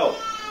 no,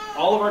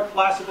 all of our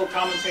classical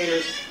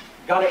commentators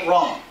got it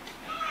wrong.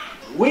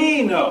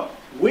 We know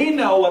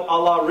what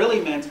Allah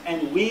really meant,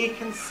 and we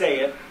can say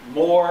it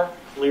more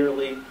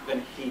clearly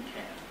than He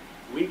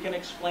can. We can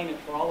explain it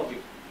for all of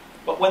you.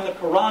 But when the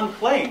Quran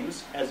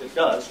claims, as it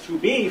does, to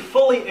be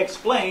fully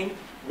explained,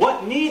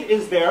 what need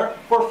is there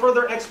for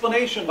further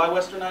explanation by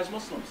Westernized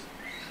Muslims?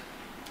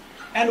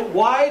 And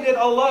why did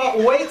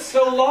Allah wait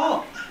so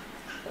long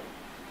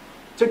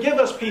to give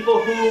us people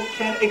who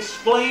can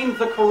explain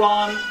the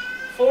Quran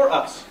for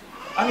us?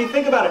 I mean,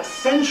 think about it.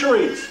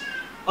 Centuries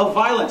of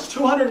violence.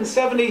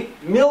 270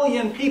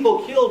 million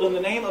people killed in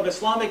the name of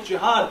Islamic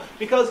jihad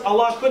because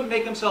Allah couldn't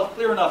make Himself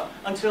clear enough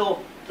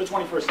until the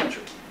 21st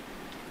century.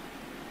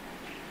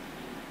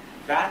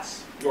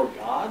 That's your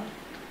God?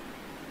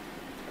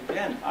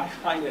 Again, I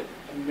find it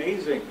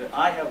amazing that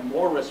I have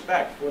more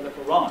respect for the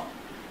Quran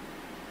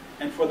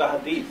and for the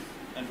Hadith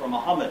and for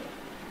Muhammad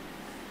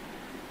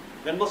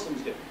than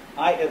Muslims do.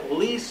 I at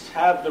least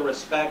have the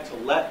respect to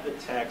let the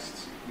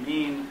texts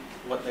mean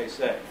what they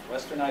say.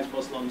 Westernized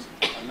Muslims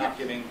are not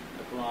giving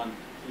the Quran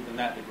even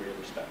that degree of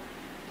respect.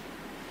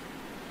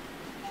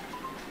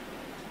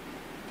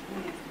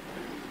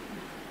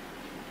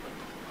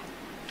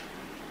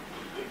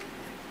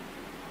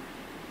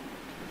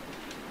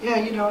 Yeah,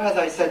 as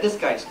I said, this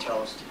guy's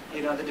toast.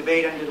 The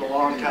debate ended a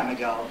long time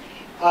ago.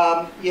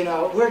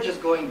 We're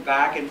just going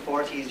back and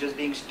forth. He's just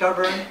being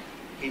stubborn.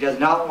 He does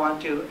not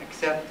want to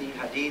accept the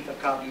hadith of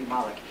Ka'b bin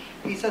Malik.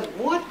 He says,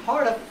 what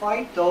part of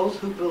fight those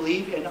who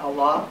believe in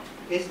Allah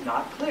is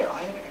not clear?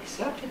 I have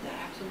accepted that,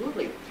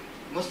 absolutely.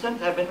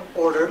 Muslims have been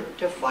ordered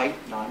to fight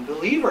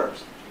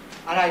non-believers.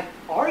 And I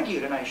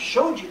argued and I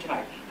showed you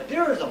tonight that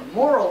there is a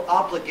moral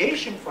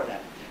obligation for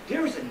that.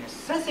 There is a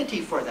necessity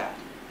for that.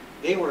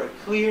 They were a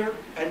clear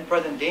and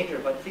present danger.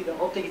 But see, the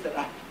whole thing is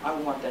that I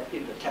want that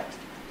in the text.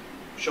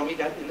 Show me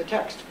that in the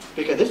text.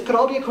 Because this could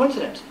all be a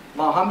coincidence.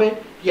 Muhammad,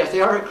 yes,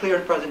 they are a clear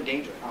and present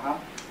danger.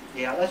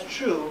 Yeah, that's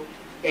true.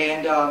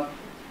 And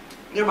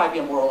there might be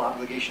a moral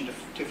obligation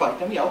to fight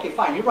them. Yeah, okay,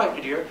 fine, you're right,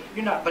 Nadir.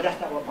 You're not, but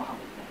that's not what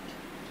Muhammad meant.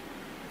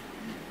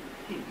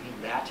 He didn't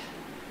mean that.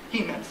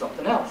 He meant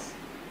something else.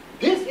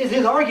 This is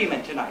his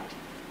argument tonight.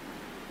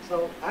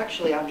 So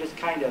actually, I'm just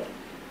kind of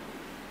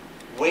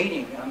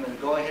waiting, and I'm going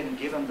to go ahead and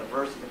give him the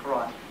verse of the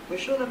Quran,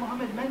 which show that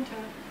Muhammad meant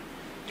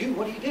to do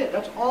what he did.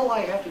 That's all I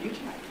have to do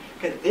tonight.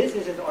 Because this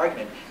is his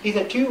argument. He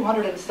said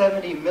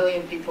 270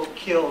 million people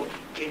killed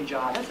in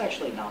jihad. That's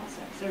actually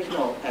nonsense. There's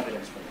no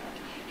evidence for that.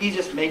 He's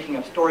just making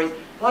up stories.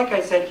 Like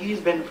I said,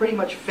 he's been pretty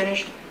much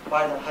finished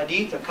by the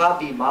hadith of Ka'b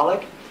bin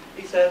Malik.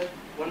 He says,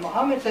 when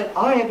Muhammad said,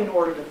 I have been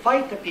ordered to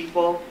fight the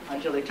people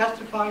until they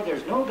testify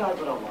there's no God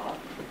but Allah,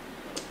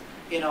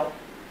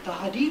 the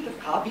hadith of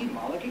Ka'b bin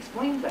Malik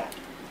explains that.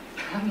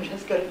 I'm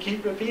just going to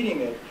keep repeating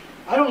it.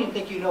 I don't even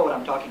think you know what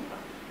I'm talking about.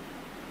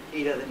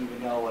 He doesn't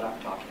even know what I'm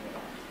talking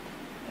about.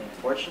 And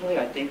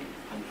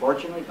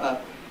unfortunately,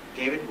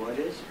 David Wood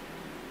is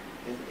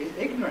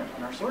ignorant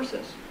on our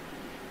sources.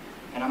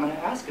 And I'm going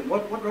to ask him,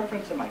 what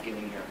reference am I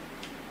giving here?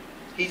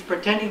 He's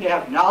pretending to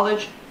have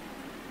knowledge,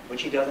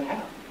 which he doesn't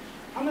have.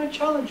 I'm going to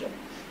challenge him.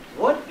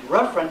 What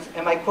reference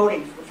am I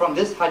quoting from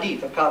this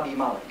hadith of Ka'b bin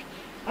Malik?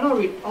 And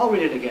I'll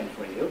read it again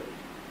for you.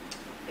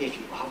 If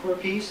you offer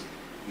peace,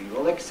 we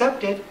will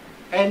accept it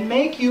and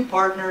make you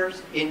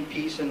partners in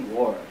peace and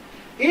war.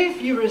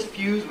 If you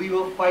refuse, we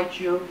will fight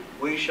you.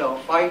 We shall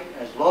fight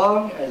as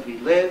long as we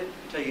live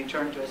till you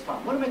turn to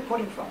Islam. What am I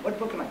quoting from? What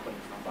book am I quoting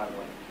from, by the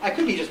way? I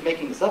could be just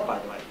making this up, by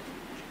the way.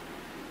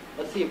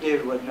 Let's see if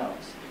David Wood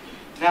knows.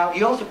 Now,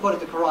 he also quoted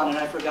the Quran, and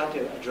I forgot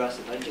to address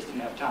it. I just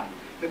didn't have time.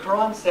 The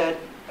Quran said,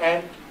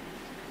 and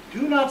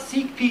do not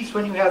seek peace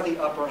when you have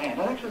the upper hand.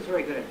 That actually is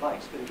very good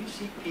advice, because if you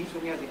seek peace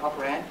when you have the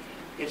upper hand,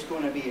 it's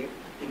going to be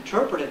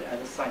interpreted as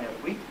a sign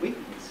of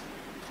weakness.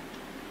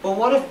 But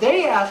what if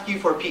they ask you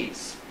for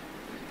peace?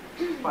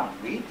 Fine,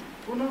 we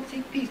will not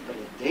seek peace. But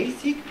if they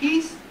seek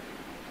peace,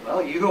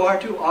 well, you are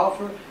to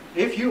offer.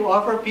 If you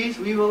offer peace,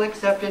 we will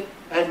accept it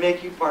and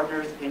make you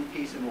partners in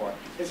peace and war.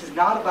 This is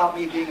not about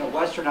me being a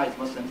westernized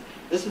Muslim.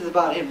 This is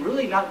about him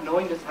really not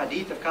knowing this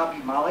hadith of Ka'b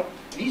bin Malik,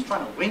 and he's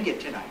trying to wing it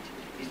tonight.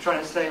 He's trying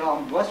to say, oh,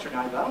 I'm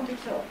westernized, but I don't think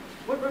so.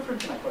 What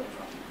reference am I quoting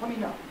from? Let me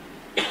know.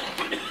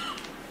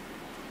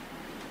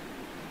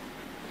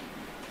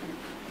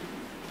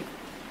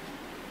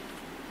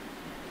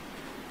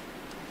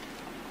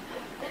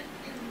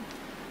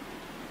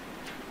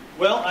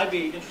 Well, I'd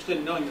be interested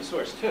in knowing the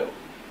source too.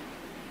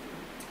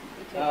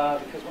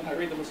 Because when I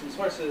read the Muslim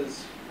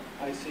sources,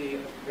 I see a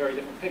very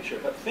different picture.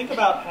 But think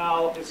about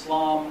how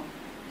Islam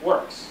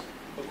works,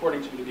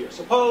 according to Nadir.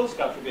 Suppose,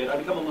 God forbid, I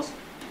become a Muslim.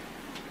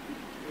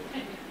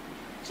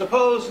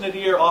 Suppose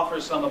Nadir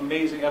offers some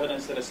amazing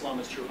evidence that Islam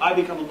is true. I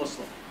become a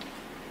Muslim.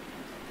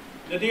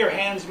 Nadir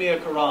hands me a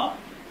Quran.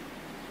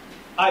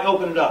 I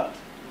open it up.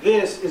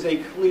 This is a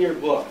clear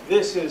book.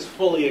 This is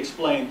fully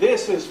explained.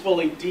 This is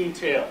fully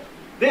detailed.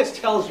 This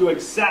tells you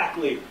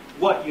exactly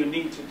what you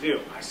need to do.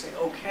 I say,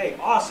 okay,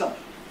 awesome.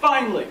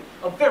 Finally,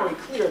 a very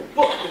clear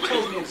book that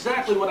tells me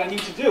exactly what I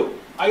need to do.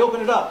 I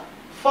open it up.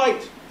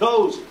 Fight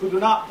those who do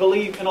not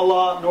believe in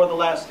Allah, nor the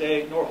last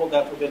day, nor hold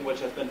that forbidden which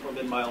has been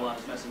forbidden by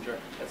Allah's messenger,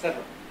 etc.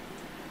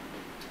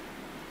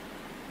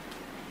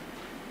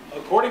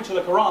 According to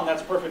the Quran,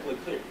 that's perfectly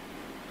clear,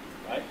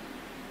 right?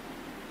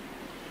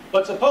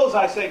 But suppose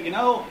I say,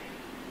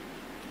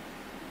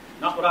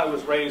 not what I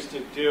was raised to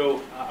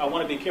do. I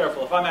want to be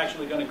careful. If I'm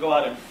actually going to go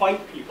out and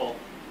fight people,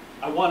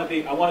 I want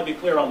to be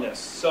clear on this.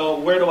 So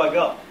where do I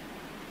go?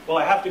 Well,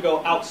 I have to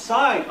go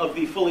outside of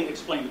the fully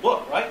explained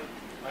book, right?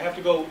 I have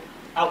to go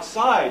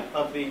outside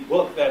of the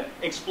book that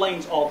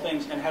explains all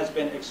things and has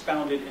been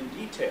expounded in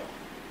detail.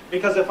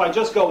 Because if I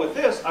just go with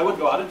this, I would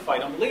go out and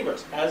fight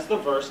unbelievers, as the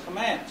verse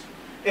commands.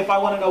 If I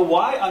want to know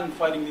why I'm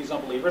fighting these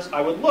unbelievers,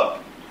 I would look.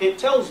 It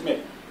tells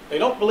me. They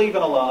don't believe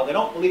in Allah, they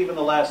don't believe in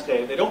the last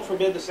day, they don't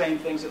forbid the same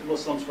things that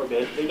Muslims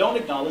forbid, they don't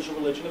acknowledge the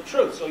religion of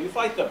truth, so you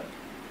fight them.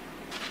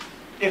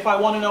 If I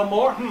want to know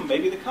more,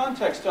 maybe the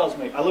context tells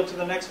me. I look to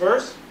the next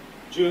verse,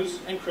 Jews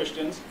and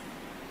Christians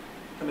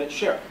commit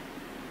shirk.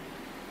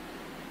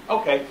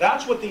 Okay,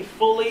 that's what the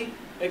fully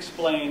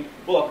explained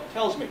book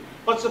tells me.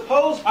 But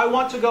suppose I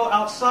want to go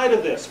outside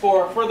of this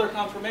for further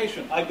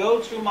confirmation. I go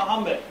to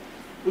Muhammad,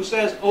 who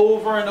says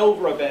over and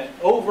over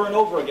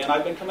again,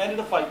 I've been commanded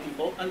to fight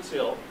people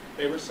until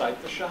they recite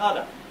the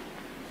Shahada.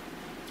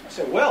 I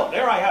say, well,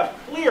 there I have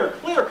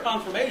clear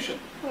confirmation.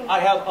 I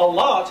have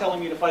Allah telling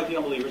me to fight the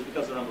unbelievers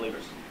because they're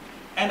unbelievers.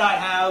 And I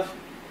have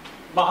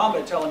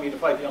Muhammad telling me to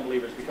fight the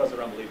unbelievers because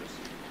they're unbelievers.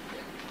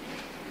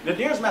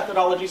 Nadir's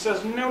methodology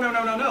says,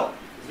 no.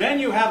 Then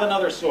you have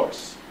another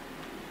source,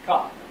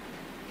 Ka'b.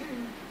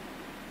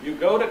 You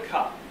go to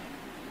Ka'b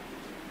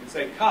and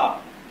say,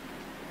 Ka'b,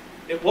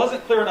 it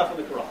wasn't clear enough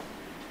in the Quran.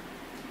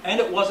 And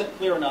it wasn't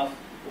clear enough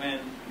when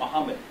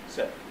Muhammad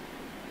said it.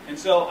 And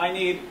so I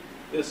need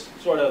this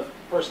sort of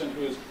person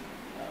who's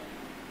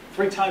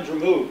 3 times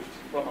removed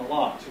from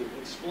Allah to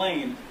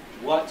explain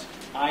what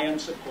I am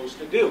supposed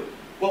to do.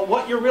 Well,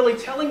 what you're really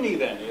telling me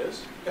then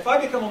is, if I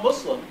become a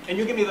Muslim and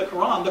you give me the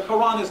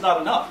Quran is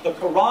not enough. The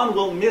Quran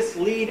will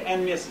mislead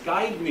and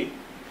misguide me.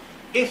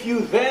 If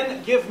you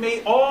then give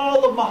me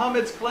all of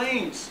Muhammad's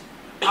claims,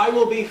 I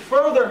will be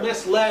further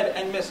misled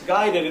and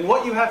misguided. And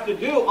what you have to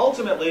do,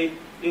 ultimately,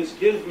 is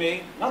give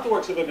me, not the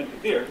works of Ibn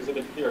Kathir, because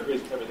Ibn Kathir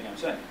agrees with everything I'm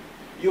saying.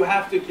 you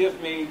have to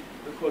give me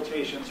the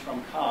quotations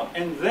from Ka'b.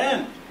 And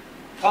then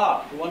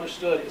Ka'b, who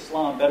understood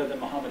Islam better than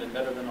Muhammad and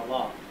better than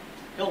Allah,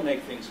 he'll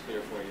make things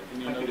clear for you,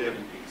 and you'll know to live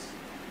in peace.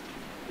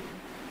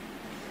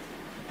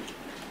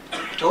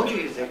 I told you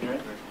he's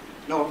ignorant.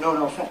 No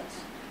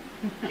offense.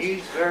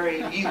 He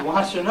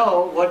wants to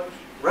know what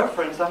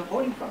reference I'm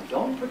quoting from.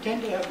 Don't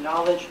pretend to have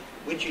knowledge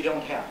which you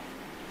don't have,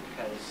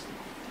 because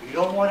you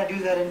don't want to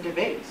do that in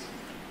debates.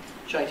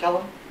 Should I tell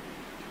him?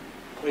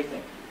 What do you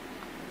think?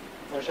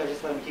 Or should I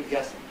just let him keep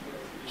guessing?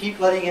 Keep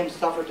letting him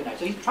suffer tonight.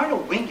 So he's trying to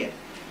wing it.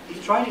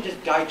 He's trying to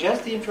just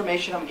digest the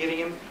information I'm giving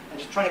him and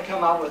just trying to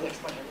come out with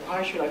explanation.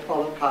 Why should I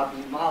follow Ka'b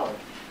bin Malik?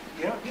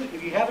 You know,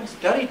 if you haven't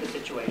studied the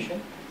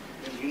situation,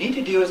 what you need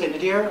to do is say,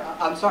 Nadir,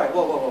 I'm sorry,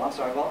 whoa, I'm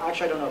sorry. Well,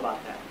 actually, I don't know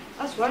about that.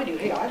 That's what I do.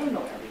 Hey, I don't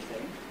know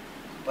everything,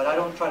 but I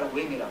don't try to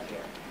wing it up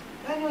here.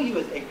 I know he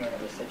was ignorant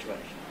of the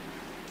situation.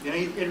 You know,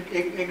 he's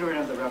ignorant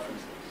of the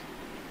references.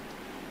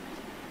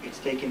 It's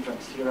taken from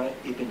Sirah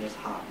ibn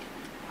Ishaq.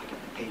 I got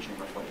the page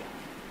number for you.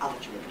 I'll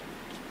let you read it.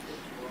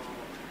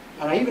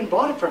 And I even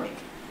bought it for me.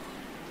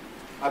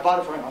 I bought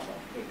it for him.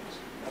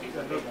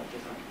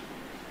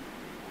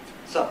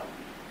 So,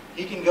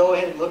 he can go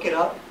ahead and look it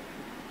up,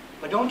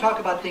 but don't talk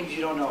about things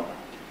you don't know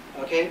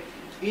about. Okay?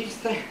 These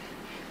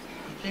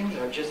things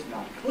are just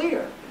not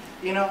clear.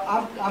 You know,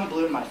 I'm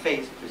blue in my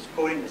face just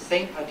quoting the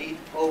same hadith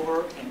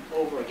over and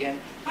over again.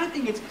 I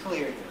think it's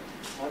clear here.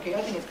 Okay,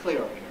 I think it's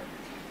clear over here.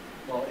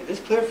 Well, is this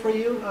clear for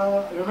you?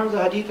 Remember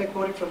the hadith I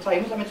quoted from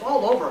Sahih Muslim? It's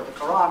all over the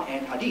Quran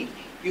and hadith.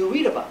 You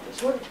read about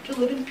this. Or to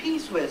live in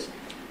peace with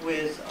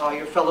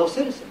your fellow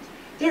citizens.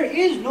 There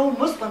is no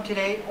Muslim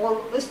today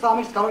or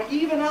Islamic scholar,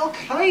 even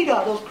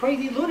Al-Qaeda, those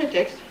crazy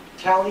lunatics,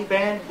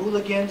 Taliban,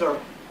 hooligans, or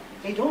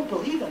they don't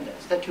believe in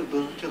this, that to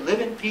live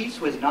in peace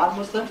with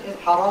non-Muslims is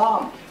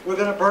haram. We're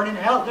going to burn in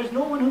hell. There's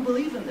no one who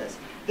believes in this.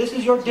 This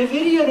is your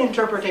Davidian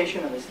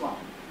interpretation of Islam.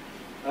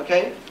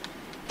 Okay?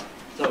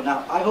 So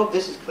now, I hope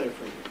this is clear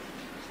for you.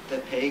 The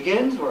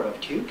pagans were of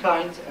two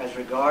kinds as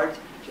regards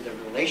to the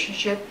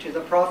relationship to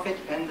the Prophet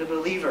and the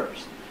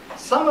believers.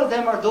 Some of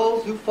them are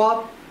those who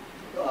fought,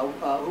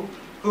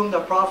 whom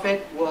the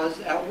Prophet was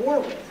at war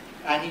with,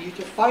 and he used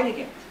to fight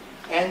against.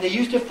 And they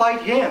used to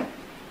fight him.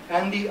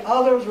 And the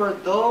others were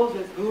those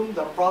with whom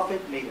the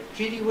Prophet made a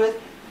treaty with.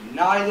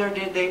 Neither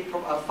did they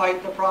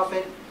fight the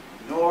Prophet,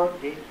 nor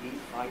did he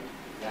fight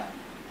them.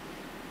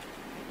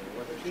 And there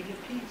was a treaty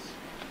of peace.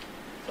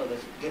 So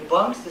this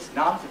debunks this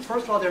nonsense.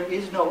 First of all, there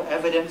is no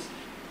evidence,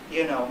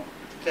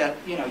 that,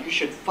 you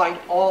should fight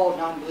all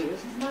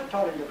non-believers. This is not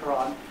taught in the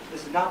Quran.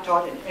 This is not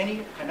taught in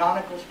any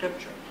canonical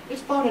scripture.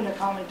 It's found in a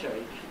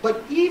commentary.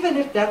 But even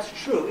if that's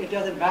true, it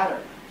doesn't matter.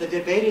 The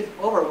debate is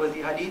over with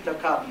the hadith of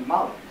Ka'b bin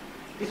Malik.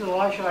 He says,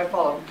 why should I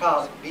follow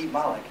Ka'b bin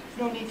Malik?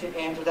 There's no need to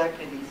answer that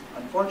because he's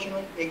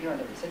unfortunately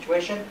ignorant of the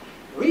situation.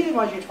 The reason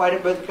why you'd fight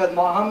it was because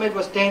Muhammad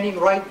was standing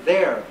right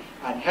there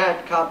and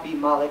had Ka'b bin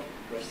Malik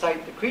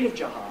recite the Creed of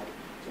Jihad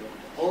so that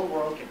the whole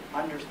world can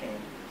understand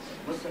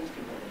that Muslims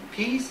can live in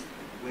peace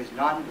with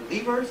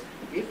non-believers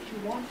if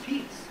you want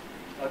peace.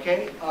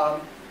 Okay?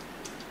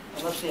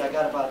 And let's see, I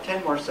got about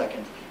 10 more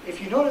seconds. If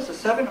you notice the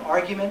 7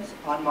 arguments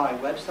on my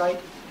website,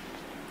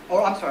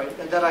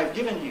 that I've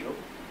given you,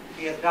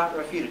 he has not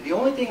refuted. The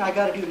only thing I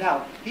got to do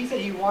now, he said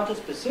he wants it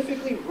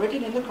specifically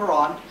written in the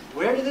Quran.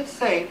 Where does it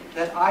say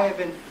that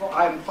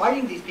I'm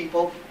fighting these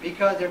people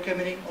because they're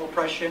committing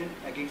oppression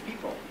against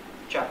people?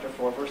 Chapter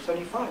 4, verse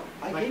 75.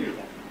 I gave you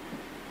that.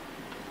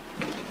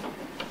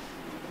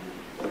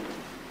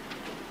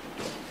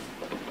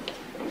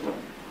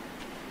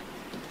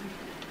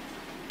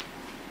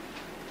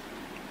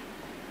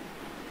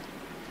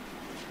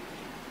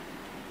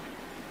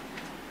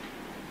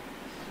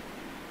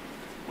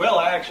 Well,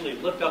 I actually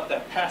looked up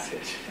that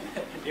passage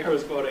Nadir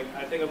was quoting.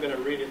 I think I'm going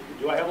to read it.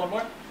 Do I have one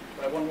more?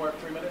 Do I have one more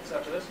 3 minutes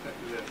after this?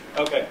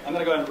 Okay, I'm going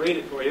to go ahead and read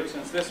it for you.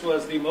 Since this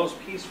was the most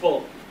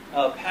peaceful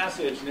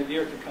passage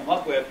Nadir could come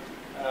up with,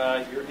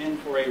 you're in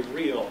for a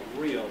real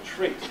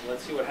treat.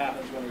 Let's see what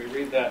happens when we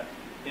read that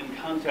in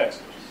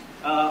context.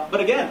 But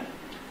again,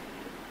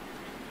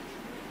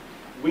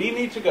 we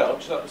need to go.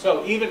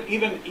 So even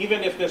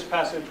if this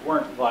passage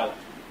weren't violent,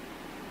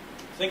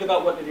 think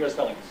about what Nadir is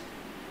telling us.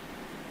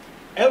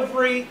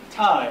 Every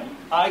time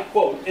I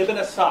quote Ibn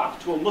Ishaq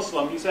to a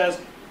Muslim, he says,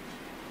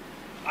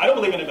 I don't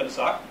believe in Ibn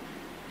Ishaq.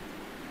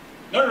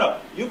 No.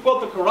 You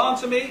quote the Quran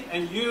to me,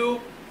 and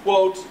you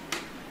quote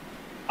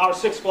our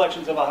 6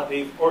 collections of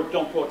Ahadith, or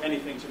don't quote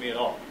anything to me at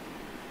all.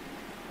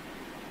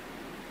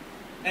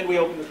 And we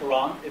open the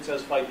Quran, it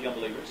says fight the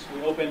unbelievers.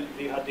 We open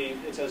the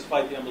Hadith, it says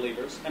fight the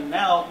unbelievers. And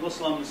now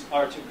Muslims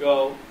are to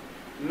go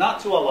not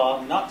to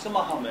Allah, not to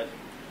Muhammad,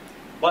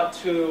 but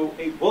to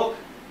a book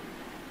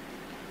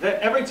that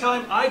every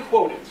time I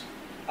quote it,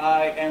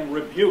 I am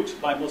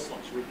rebuked by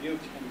Muslims,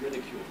 rebuked and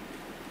ridiculed.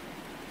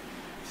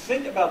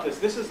 Think about this.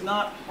 This is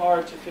not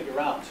hard to figure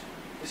out.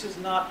 This is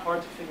not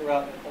hard to figure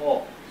out at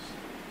all.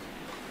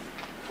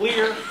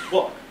 Clear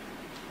book,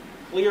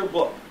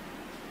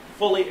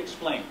 fully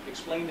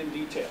explained in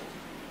detail.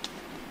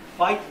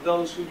 Fight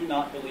those who do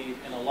not believe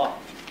in Allah.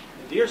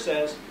 Nadir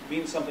says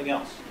means something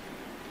else.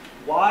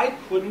 why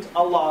couldn't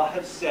Allah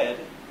have said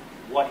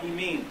what he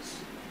means?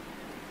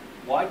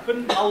 Why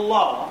couldn't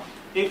Allah,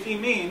 if he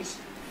means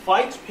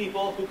fight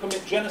people who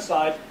commit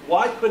genocide,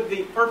 why could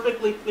the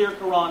perfectly clear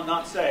Quran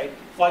not say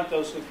fight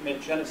those who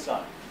commit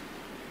genocide?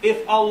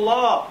 If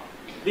Allah,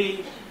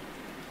 the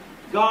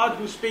God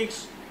who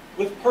speaks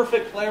with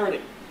perfect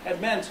clarity,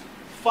 had meant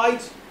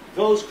fight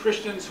those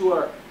Christians who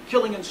are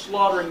killing and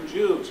slaughtering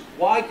Jews,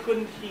 why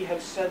couldn't he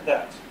have said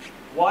that?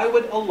 Why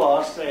would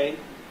Allah say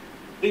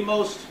the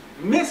most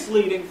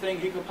misleading thing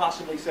he could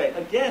possibly say?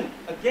 Again,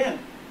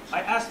 I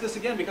ask this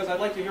again because I'd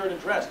like to hear it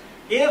addressed.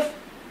 If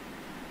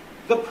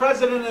the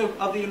President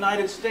of the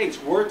United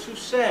States were to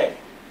say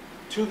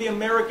to the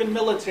American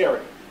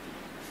military,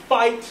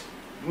 fight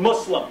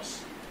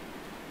Muslims,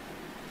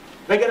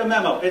 they get a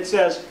memo. It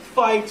says,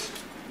 fight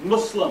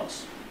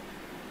Muslims,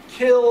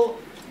 kill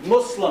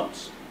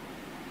Muslims.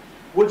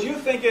 Would you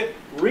think it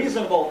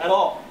reasonable at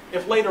all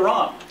if later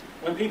on,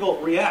 when people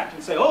react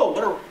and say, oh,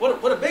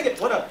 what a bigot,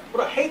 what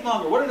a hate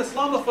monger, what an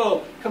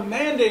Islamophobe,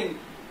 commanding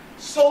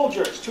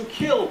soldiers to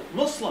kill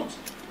Muslims,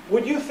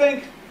 would you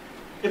think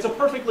it's a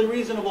perfectly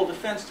reasonable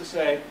defense to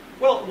say,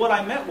 well, what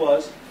I meant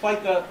was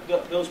fight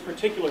those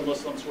particular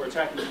Muslims who are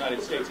attacking the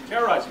United States and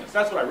terrorizing us.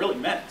 That's what I really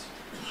meant.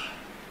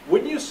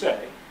 Wouldn't you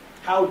say,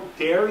 how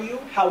dare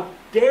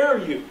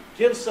you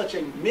give such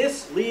a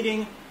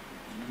misleading,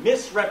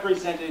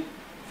 misrepresented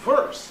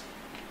verse?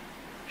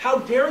 How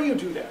dare you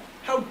do that?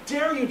 How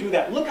dare you do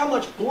that? Look how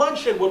much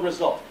bloodshed would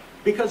result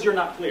because you're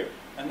not clear.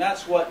 And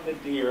that's what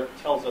Nadir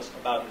tells us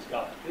about his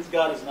God. His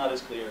God is not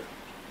as clear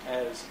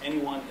as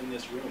anyone in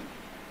this room.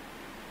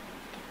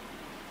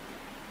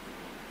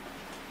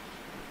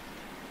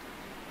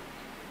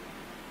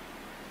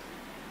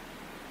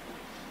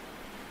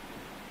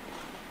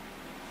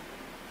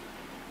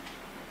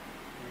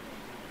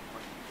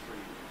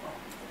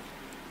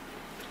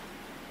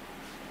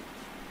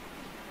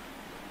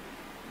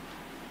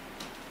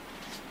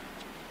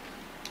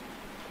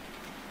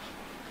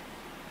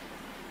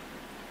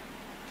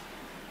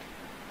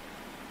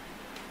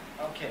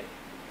 Okay.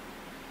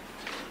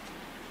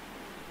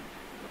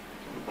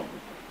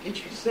 Did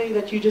you say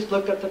that you just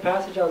looked up the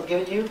passage I was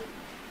giving you?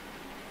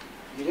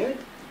 You did?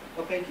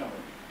 What page number?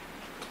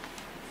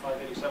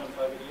 587,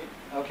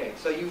 588. Okay,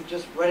 so you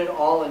just read it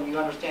all and you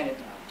understand it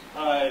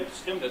now. I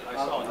skimmed it. I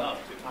saw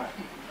enough. Okay. All right.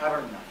 I've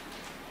heard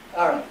enough.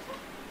 All right.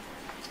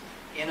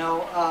 You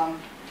know,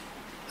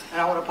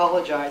 and I want to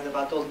apologize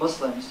about those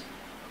Muslims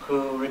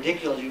who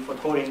ridicule you for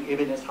quoting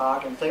Ibn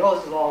Ishaq and say, oh,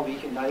 this is all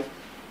weak and knife.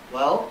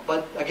 Well,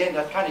 but again,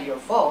 that's kind of your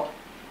fault,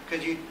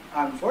 because you,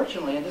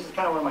 unfortunately, and this is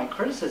kind of one of my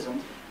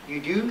criticisms, you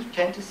do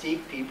tend to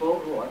seek people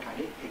who are kind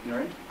of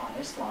ignorant on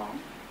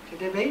Islam to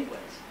debate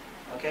with.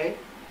 Okay?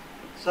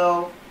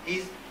 So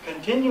he's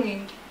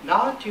continuing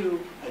not to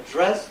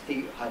address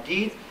the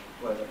hadith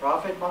where the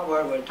Prophet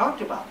where we talked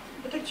about,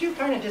 but the two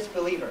kind of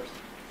disbelievers,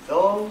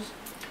 those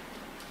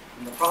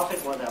whom the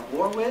Prophet was at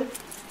war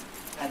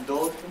with and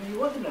those whom he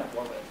wasn't at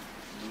war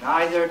with.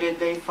 Neither did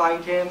they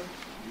fight him,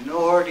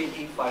 nor did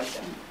he fight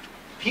them.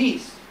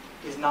 Peace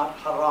is not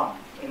haram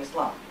in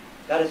Islam.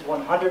 That is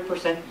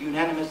 100%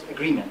 unanimous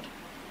agreement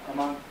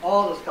among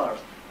all the scholars.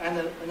 And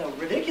the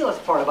ridiculous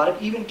part about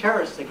it, even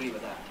terrorists agree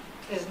with that.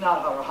 It's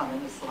not haram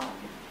in Islam.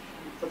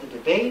 So the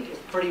debate is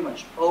pretty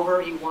much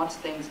over. He wants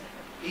things,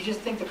 he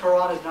just thinks the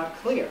Quran is not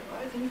clear.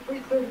 I think it's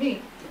pretty clear to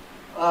me.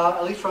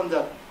 At least from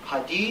the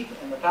hadith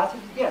and the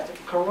passages, yes, the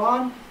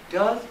Quran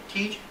does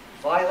teach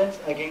violence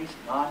against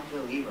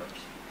non-believers.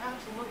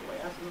 Absolutely,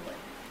 absolutely.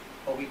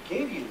 But we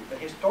gave you the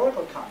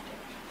historical context.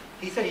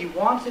 He said he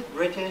wants it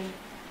written,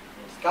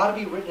 it's got to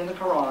be written in the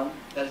Quran,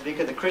 that is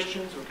because the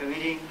Christians were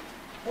committing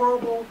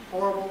horrible,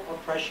 horrible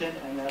oppression,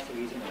 and that's the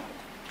reason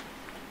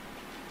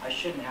why. I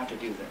shouldn't have to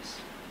do this.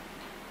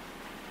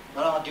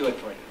 But I'll do it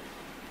for you.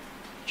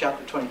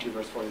 Chapter 22,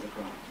 verse 40 of the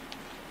Quran.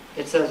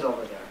 It says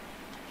over there,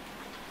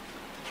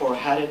 for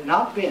had it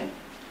not been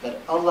that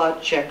Allah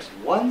checks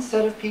one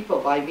set of people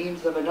by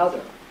means of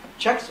another,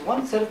 checks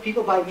one set of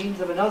people by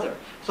means of another.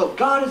 So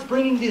God is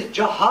bringing these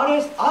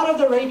jihadists out of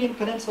the Arabian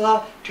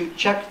Peninsula to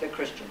check the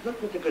Christians. Look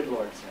what the good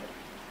Lord said.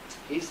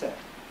 He said,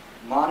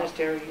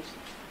 monasteries,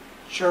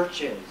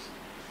 churches,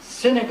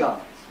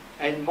 synagogues,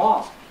 and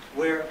mosques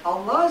where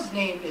Allah's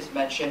name is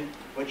mentioned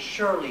would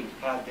surely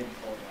have been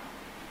pulled down.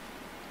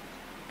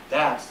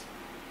 That's,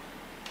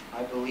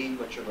 I believe,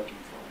 what you're looking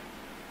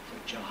for.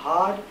 So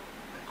jihad,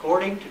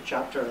 according to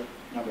chapter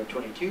number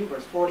 22,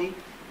 verse 40,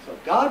 so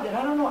God, and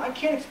I don't know, I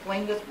can't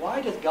explain this.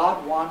 Why does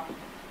God want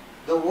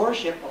the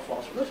worship of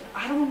false religion?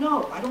 I don't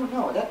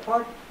know. That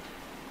part,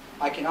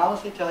 I can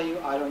honestly tell you,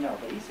 I don't know.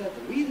 But he said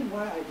the reason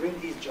why I bring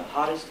these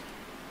jihadists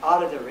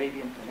out of the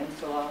Arabian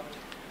Peninsula,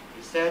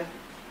 he said,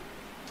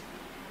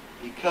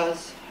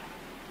 because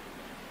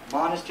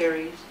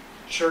monasteries,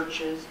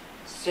 churches,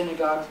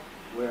 synagogues,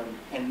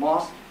 and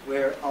mosques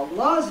where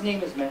Allah's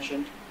name is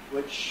mentioned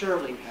would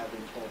surely have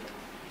been pulled down.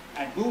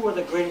 And who were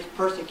the greatest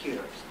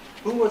persecutors?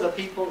 Who were the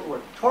people who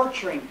were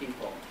torturing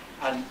people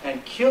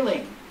and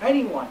killing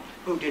anyone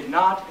who did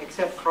not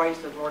accept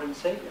Christ as Lord and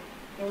Savior?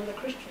 They were the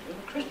Christians. They were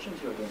the Christians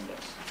who were doing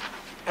this.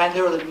 And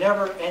there were the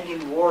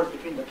never-ending wars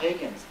between the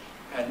pagans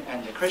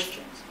and the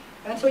Christians.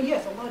 And so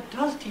yes, Allah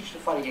does teach to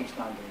fight against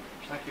non-believers.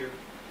 Thank you.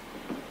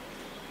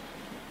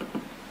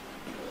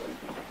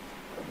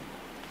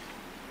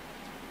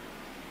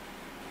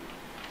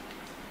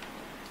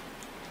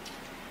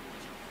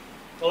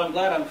 Well, I'm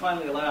glad I'm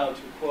finally allowed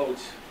to quote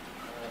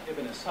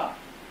Ibn Ishaq.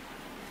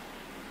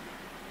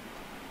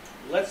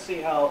 Let's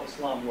see how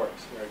Islam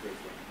works very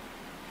briefly.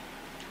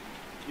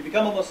 You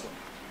become a Muslim.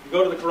 You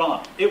go to the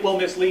Qur'an. It will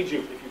mislead you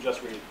if you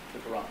just read the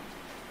Qur'an.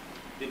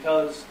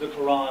 Because the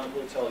Qur'an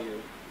will tell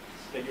you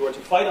that you are to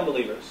fight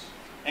unbelievers,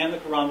 and the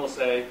Qur'an will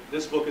say,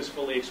 this book is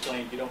fully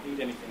explained, you don't need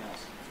anything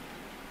else.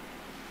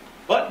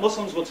 But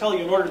Muslims will tell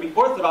you in order to be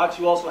orthodox,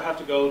 you also have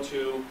to go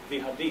to the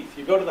Hadith.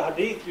 You go to the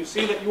Hadith, you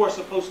see that you are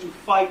supposed to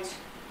fight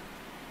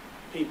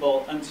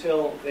people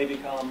until they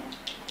become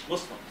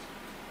Muslims.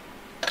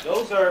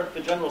 Those are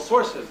the general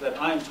sources that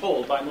I'm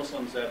told by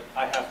Muslims that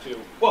I have to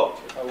quote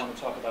if I want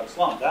to talk about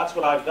Islam. That's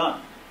what I've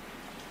done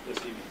this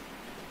evening.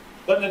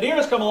 But Nadir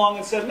has come along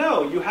and said,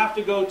 no, you have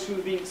to go to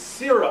the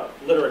Sirah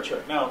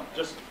literature. Now,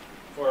 just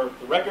for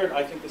the record,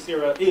 I think the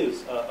Sirah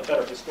is a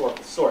better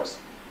historical source.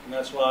 And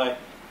that's why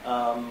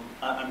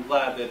I'm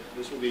glad that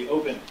this will be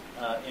open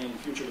in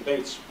future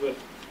debates with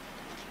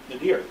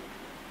Nadir.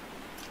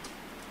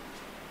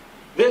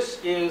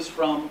 This is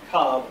from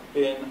Ka'b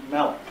bin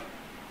Malik.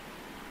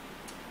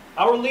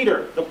 Our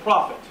leader, the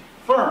Prophet,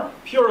 firm,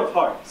 pure of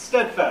heart,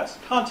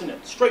 steadfast,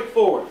 continent,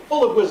 straightforward,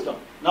 full of wisdom,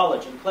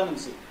 knowledge, and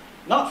clemency,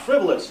 not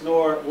frivolous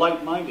nor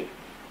light-minded.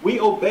 We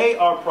obey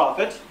our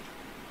Prophet.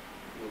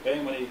 You obey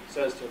him when he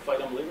says to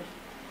fight unbelievers?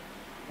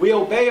 We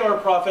obey our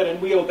Prophet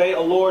and we obey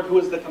a Lord who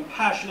is the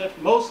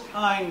compassionate, most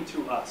kind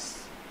to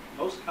us.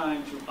 Most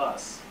kind to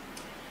us.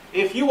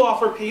 If you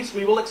offer peace,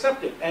 we will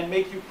accept it and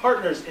make you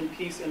partners in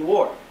peace and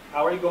war.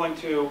 How are you going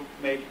to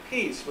make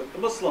peace with the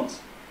Muslims?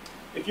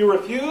 If you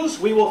refuse,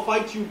 we will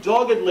fight you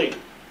doggedly.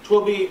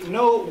 'Twill be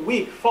no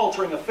weak,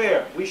 faltering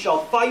affair. We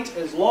shall fight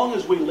as long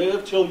as we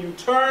live till you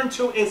turn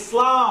to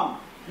Islam,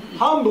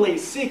 humbly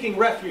seeking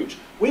refuge.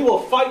 We will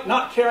fight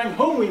not caring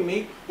whom we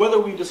meet, whether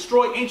we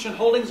destroy ancient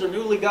holdings or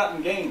newly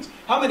gotten gains.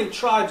 How many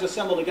tribes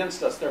assembled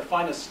against us, their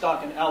finest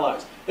stock and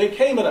allies? They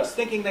came at us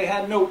thinking they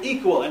had no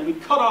equal, and we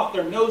cut off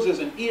their noses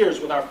and ears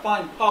with our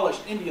fine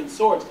polished Indian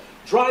swords,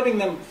 driving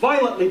them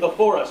violently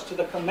before us to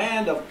the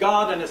command of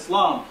God and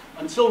Islam,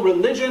 until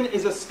religion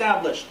is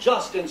established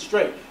just and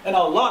straight, and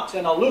Al-Lat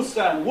and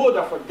Al-Uzza and Wood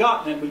are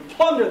forgotten, and we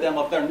plunder them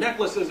of their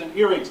necklaces and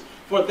earrings,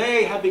 for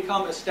they have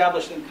become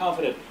established and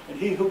confident, and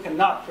he who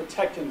cannot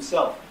protect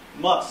himself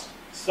must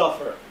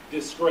suffer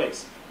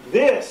disgrace.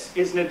 This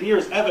is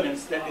Nadir's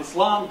evidence that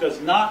Islam does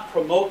not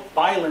promote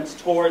violence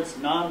towards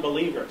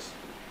non-believers.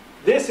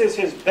 This is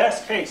his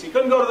best case. He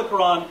couldn't go to the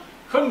Quran,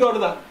 couldn't go to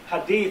the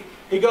Hadith.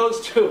 He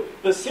goes to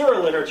the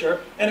Sirah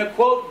literature and a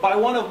quote by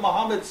one of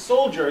Muhammad's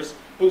soldiers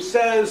who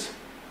says,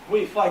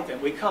 we fight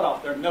them, we cut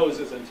off their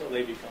noses until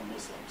they become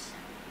Muslims.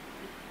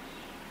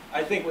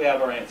 I think we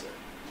have our answer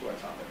to our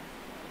topic.